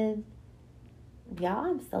 Valerian. Y'all,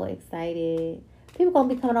 I'm so excited. People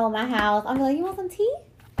gonna be coming over my house. I'm like, you want some tea?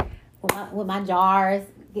 With my jars,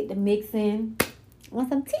 get the mixing. Want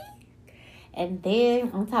some tea? And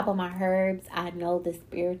then on top of my herbs, I know the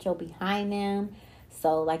spiritual behind them.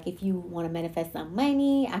 So like, if you want to manifest some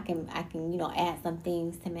money, I can add some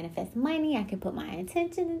things to manifest money. I can put my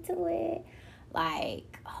intention into it.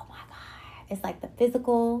 Like, oh my God, it's like the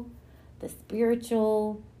physical, the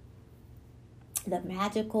spiritual, the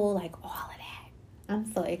magical, like all of that.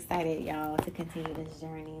 I'm so excited, y'all, to continue this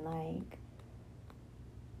journey. Like,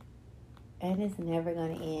 and it's never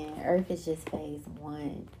going to end. Earth is just phase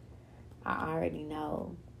 1. I already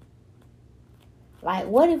know. Like,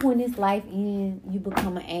 what if when this life ends, you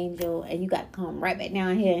become an angel and you got to come right back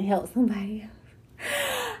down here and help somebody else?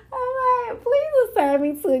 I'm like, please assign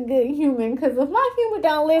me to a good human, because if my human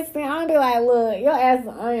don't listen, I'll be like, look, your ass is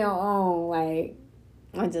on your own. Like,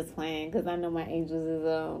 I'm just playing, because I know my angels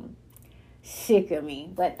is sick of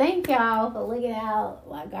me. But thank y'all for looking out.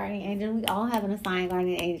 Like, guardian angel, we all have an assigned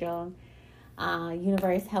guardian angel.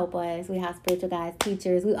 Universe help us. We have spiritual guides,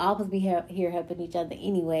 teachers. We all supposed to be here helping each other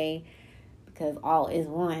anyway, because all is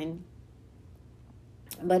one.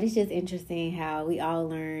 But it's just interesting how we all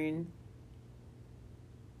learn.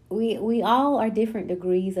 We all are different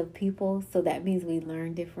degrees of people, so that means we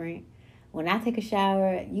learn different. When I take a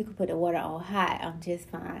shower, you can put the water on hot. I'm just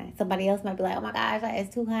fine. Somebody else might be like, oh my gosh,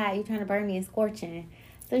 it's too hot. You're trying to burn me and scorching.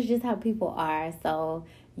 So it's just how people are. So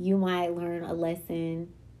you might learn a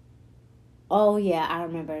lesson. Oh yeah, I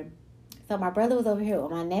remember. So my brother was over here with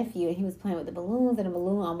my nephew, and he was playing with the balloons, and the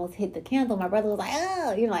balloon almost hit the candle. My brother was like,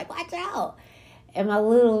 oh, like, watch out. And my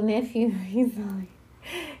little nephew, he's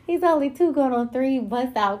only 2 going on 3,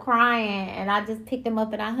 bust out crying. And I just picked him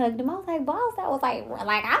up and I hugged him. I was like, boss, that was like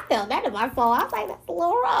I felt that in my soul. I was like, that's a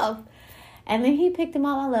little rough. And then he picked him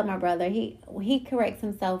up. I love my brother. He corrects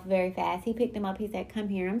himself very fast. He picked him up. He said, come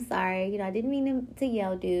here. I'm sorry. I didn't mean to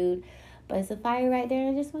yell, dude. But it's a fire right there.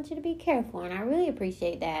 And I just want you to be careful. And I really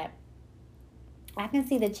appreciate that. I can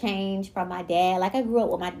see the change from my dad. Like, I grew up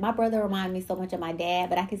with my brother reminded me so much of my dad,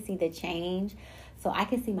 but I can see the change. So I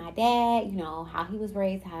can see my dad, how he was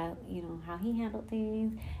raised, how he handled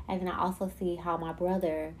things. And then I also see how my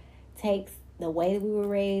brother takes the way that we were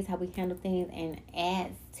raised, how we handle things, and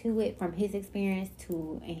adds to it from his experience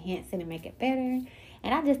to enhance it and make it better.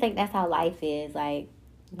 And I just think that's how life is. Like,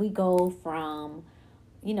 we go from,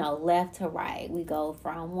 left to right. We go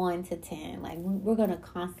from 1 to 10. Like, we're going to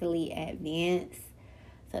constantly advance.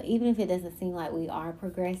 So even if it doesn't seem like we are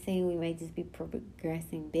progressing, we may just be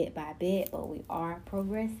progressing bit by bit, but we are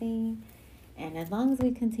progressing. And as long as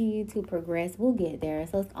we continue to progress, we'll get there.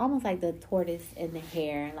 So it's almost like the tortoise and the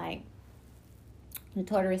hare. Like, the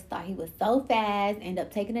tortoise thought he was so fast, ended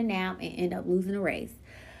up taking a nap, and ended up losing the race.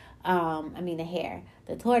 The hare.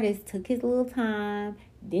 The tortoise took his little time,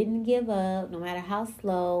 didn't give up, no matter how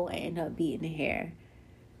slow, and ended up beating the hare.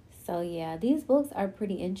 So, yeah, these books are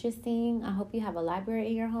pretty interesting. I hope you have a library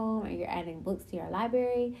in your home, or you're adding books to your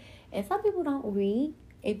library. And some people don't read.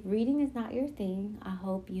 If reading is not your thing, I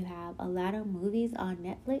hope you have a lot of movies on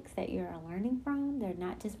Netflix that you're learning from. They're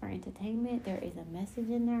not just for entertainment. There is a message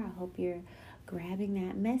in there. I hope you're grabbing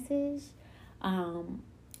that message.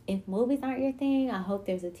 If movies aren't your thing, I hope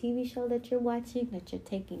there's a TV show that you're watching that you're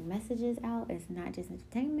taking messages out. It's not just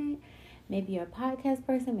entertainment. Maybe you're a podcast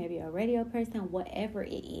person, maybe you're a radio person, whatever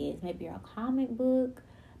it is. Maybe you're a comic book.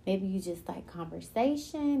 Maybe you just like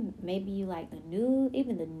conversation. Maybe you like the news,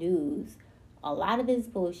 even the news. A lot of it is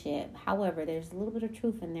bullshit. However, there's a little bit of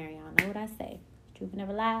truth in there. Y'all know what I say. Truth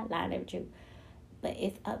never lie, lie never true. But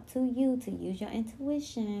it's up to you to use your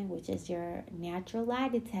intuition, which is your natural lie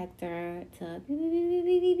detector, to beep, beep, beep,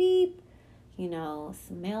 beep, beep, beep.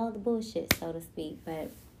 Smell the bullshit, so to speak.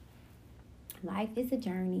 But life is a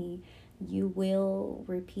journey. You will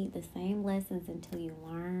repeat the same lessons until you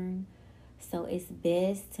learn. So it's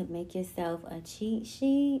best to make yourself a cheat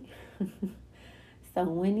sheet. So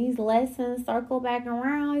when these lessons circle back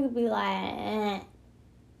around, you'll be like,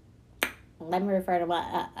 let me refer to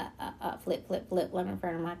my flip. Let me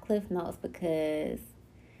refer to my Cliff Notes because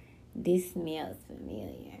this smells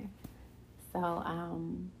familiar. So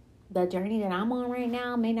the journey that I'm on right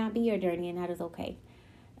now may not be your journey, and that is okay.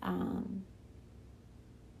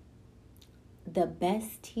 The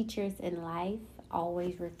best teachers in life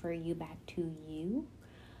always refer you back to you.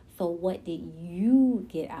 So what did you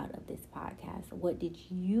get out of this podcast? What did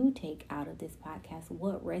you take out of this podcast?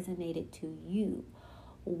 What resonated to you?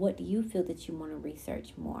 What do you feel that you want to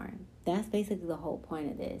research more? That's basically the whole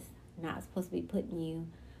point of this. Not supposed to be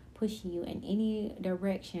pushing you in any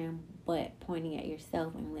direction, but pointing at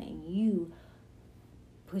yourself and letting you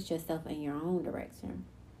push yourself in your own direction.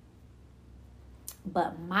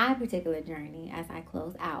 But my particular journey, as I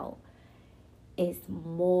close out, is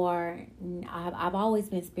more, I've always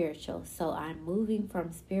been spiritual. So I'm moving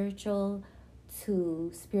from spiritual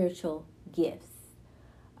to spiritual gifts.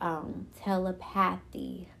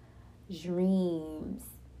 Telepathy, dreams,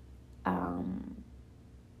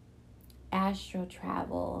 astral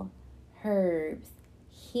travel, herbs,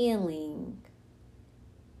 healing,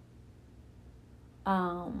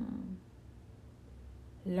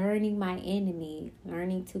 learning my enemy,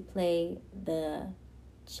 learning to play the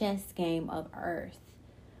chess game of earth,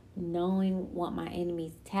 knowing what my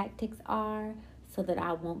enemy's tactics are so that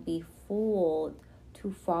I won't be fooled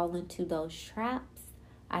to fall into those traps.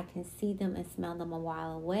 I can see them and smell them a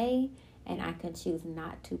while away, and I can choose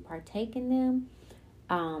not to partake in them.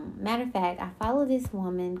 Matter of fact, I follow this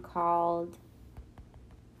woman called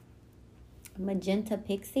Magenta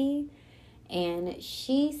Pixie, and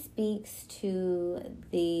she speaks to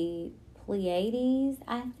the Pleiades,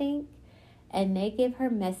 I think, and they give her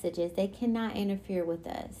messages. They cannot interfere with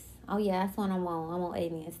us. Oh yeah, that's what I'm on. I'm on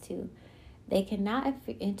aliens too. They cannot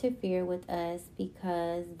interfere with us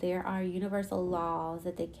because there are universal laws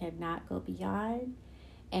that they cannot go beyond.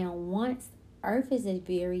 And once Earth is a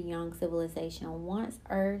very young civilization, once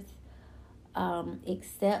Earth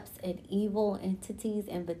accepts an evil entity's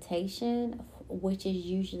invitation, which is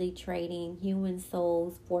usually trading human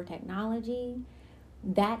souls for technology,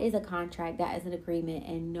 that is a contract, that is an agreement,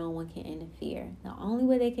 and no one can interfere. The only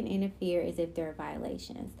way they can interfere is if there are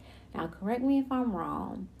violations. Now, correct me if I'm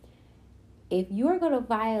wrong. if you're going to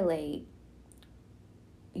violate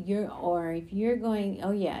if you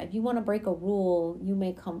want to break a rule, you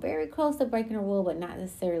may come very close to breaking a rule, but not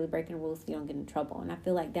necessarily breaking a rule so you don't get in trouble. And I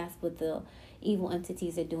feel like that's what the evil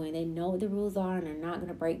entities are doing. They know what the rules are and they're not going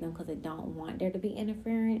to break them because they don't want there to be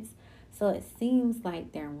interference. So it seems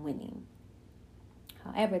like they're winning.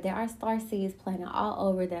 However, there are starseeds planted all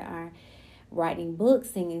over that are writing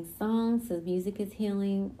books, singing songs. The music is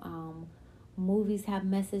healing. Movies have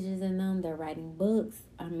messages in them. They're writing books.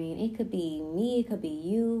 I mean, it could be me. It could be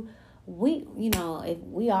you. If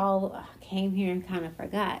we all came here and kind of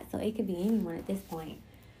forgot. So it could be anyone at this point.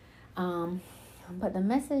 But the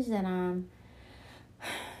message that I'm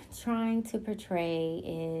trying to portray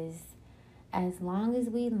is, as long as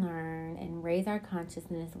we learn and raise our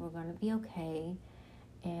consciousness, we're going to be okay.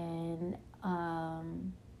 And I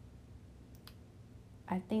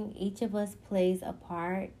think each of us plays a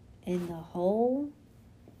part in the whole.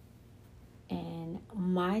 And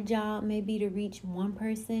my job may be to reach one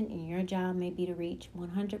person, and your job may be to reach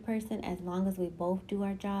 100%. As long as we both do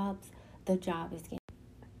our jobs, the job is getting.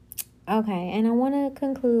 Okay, and I want to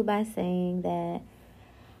conclude by saying that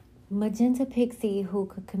Magenta Pixie, who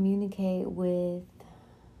could communicate with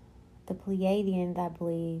the Pleiadians, I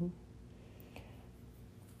believe,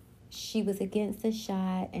 she was against the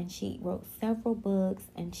shot, and she wrote several books,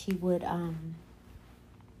 and she would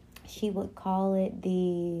call it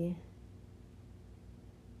the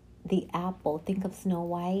apple. Think of Snow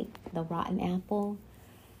White, the rotten apple.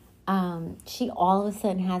 She all of a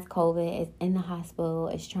sudden has COVID, is in the hospital,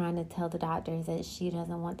 is trying to tell the doctors that she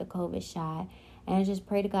doesn't want the COVID shot. And I just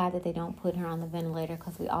pray to God that they don't put her on the ventilator,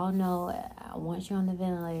 because we all know once you're on the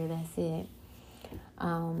ventilator, that's it.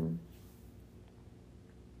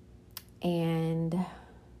 And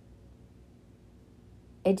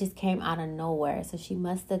it just came out of nowhere. So she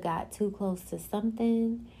must have got too close to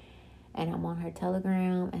something. And I'm on her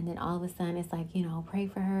Telegram, and then all of a sudden it's like, pray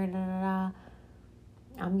for her, da da da.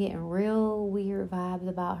 I'm getting real weird vibes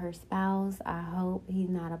about her spouse. I hope he's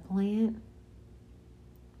not a plant.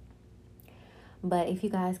 But if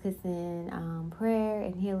you guys could send prayer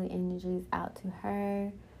and healing energies out to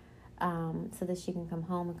her, so that she can come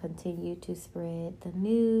home and continue to spread the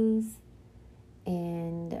news.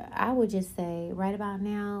 And I would just say, right about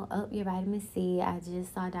now, up your vitamin C. I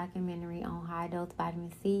just saw a documentary on high dose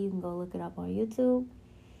vitamin C. You can go look it up on YouTube.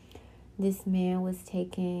 This man was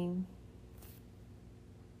taking,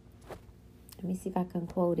 let me see if I can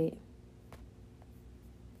quote it,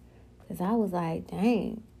 because I was like,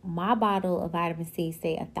 dang, my bottle of vitamin C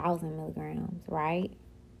say 1,000 milligrams, right?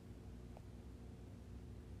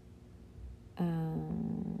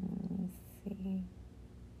 Let's see.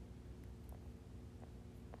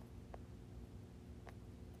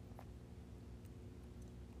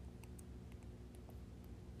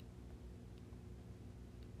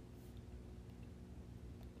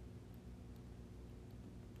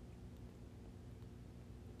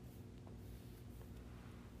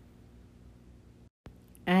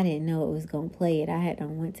 I didn't know it was going to play it. I had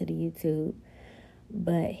went to the YouTube.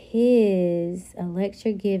 But his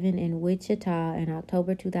lecture given in Wichita in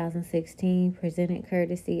October 2016, presented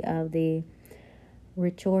courtesy of the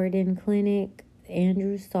Riordan Clinic,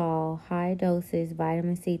 Andrew Saul, high doses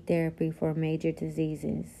vitamin C therapy for major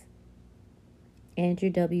diseases.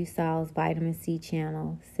 Andrew W. Saul's vitamin C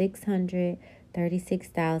channel,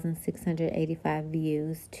 636,685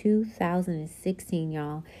 views, 2016,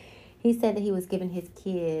 y'all. He said that he was giving his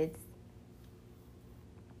kids,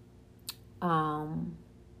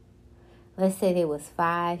 let's say there was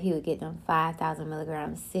 5, he would get them 5,000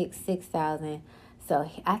 milligrams, 6,000. So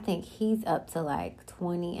I think he's up to like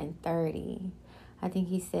 20 and 30. I think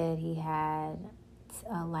he said he had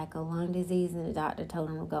like a lung disease, and the doctor told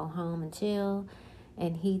him to go home and chill.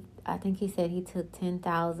 And I think he said he took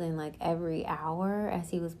 10,000 like every hour as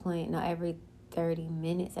he was playing, every 30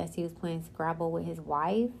 minutes as he was playing Scrabble with his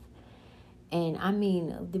wife. And I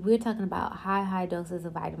mean, we're talking about high doses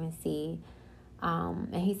of vitamin C.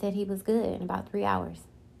 And he said he was good in about 3 hours.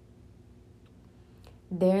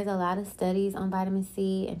 There's a lot of studies on vitamin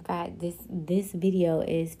C. In fact, this video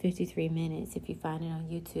is 53 minutes if you find it on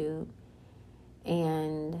YouTube.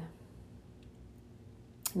 And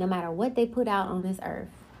no matter what they put out on this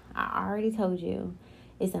earth, I already told you,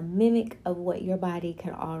 it's a mimic of what your body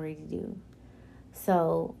can already do.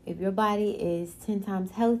 So if your body is 10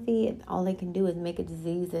 times healthy, all they can do is make a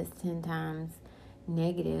disease that's 10 times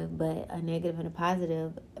negative, but a negative and a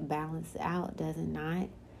positive balance out, does it not?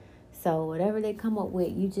 So whatever they come up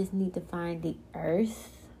with, you just need to find the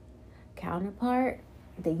earth counterpart,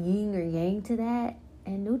 the yin or yang to that,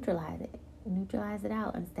 and neutralize it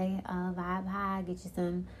out and stay vibe high. Get you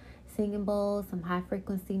some singing bowls, some high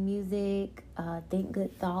frequency music, think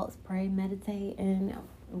good thoughts, pray, meditate, and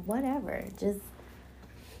whatever. Just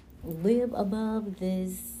live above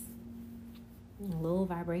this low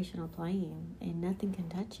vibrational plane and nothing can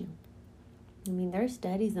touch you. I mean, there's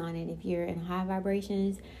studies on it. If you're in high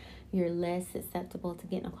vibrations, you're less susceptible to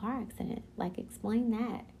getting a car accident. Like, explain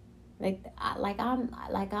that.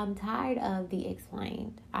 I'm tired of the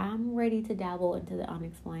explained. I'm ready to dabble into the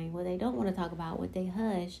unexplained. What they don't want to talk about, what they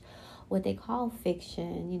hush, what they call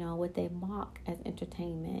fiction, what they mock as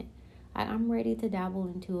entertainment. I'm ready to dabble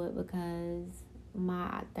into it because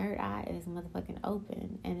my third eye is motherfucking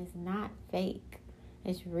open and it's not fake.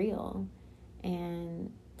 It's real.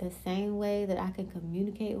 And the same way that I can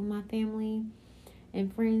communicate with my family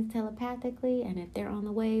and friends telepathically, and if they're on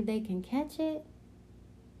the wave, they can catch it.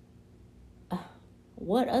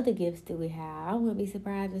 What other gifts do we have? I wouldn't be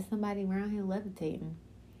surprised if somebody around here levitating.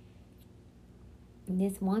 And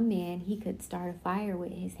this one man, he could start a fire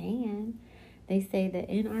with his hand. They say that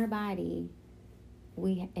in our body,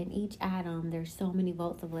 in each atom, there's so many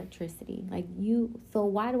volts of electricity. So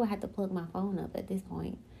why do I have to plug my phone up at this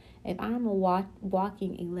point? If I'm a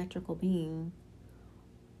walking electrical being,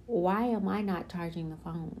 why am I not charging the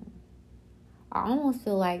phone? I almost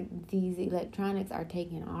feel like these electronics are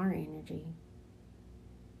taking our energy.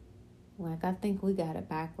 I think we got it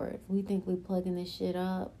backwards. We think we plugging this shit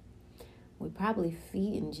up. We probably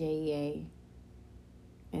feeding JEA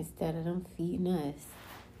instead of them feeding us.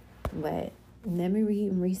 But let me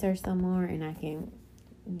read and research some more, and I can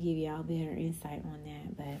give y'all better insight on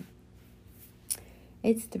that. But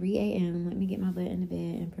it's 3 a.m. Let me get my butt in the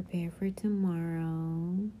bed and prepare for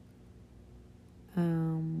tomorrow.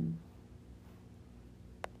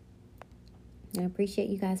 I appreciate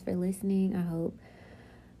you guys for listening. I hope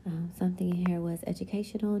something in here was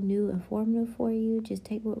educational, new, informative for you. Just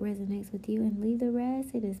take what resonates with you and leave the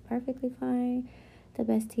rest. It is perfectly fine. The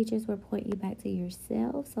best teachers will point you back to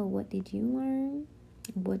yourself. So what did you learn?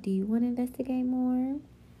 What do you want to investigate more?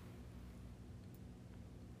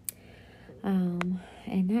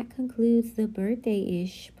 And that concludes the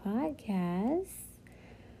Birthday-ish podcast.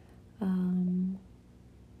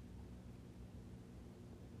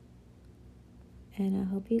 And I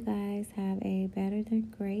hope you guys have a better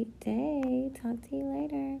than great day. Talk to you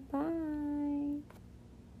later. Bye.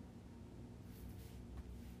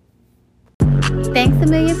 Thanks a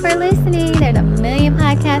million for listening. There's a million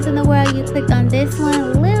podcasts in the world. You clicked on this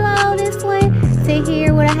one, little old this one, to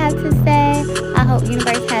hear what I have to say. I hope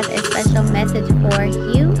universe has a special message for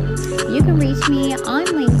you. You can reach me on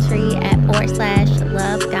Linktree at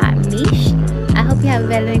 /love.mish. I hope you have a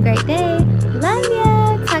better than great day. Love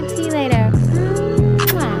ya. Talk to you later.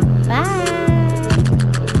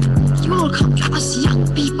 You all come to us young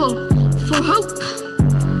people for hope.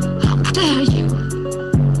 How dare you?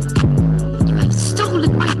 You have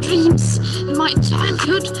stolen my dreams and my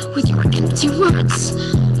childhood with your empty words.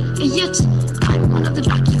 And yet, I'm one of the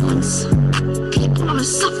lucky ones. People are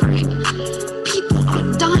suffering. People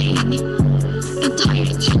are dying. Entire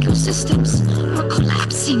ecosystems are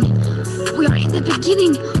collapsing. We are in the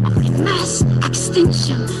beginning of a mass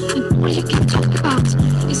extinction, and all you can talk about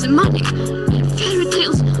is money and fairy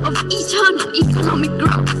tales of eternal economic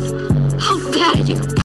growth. How dare you?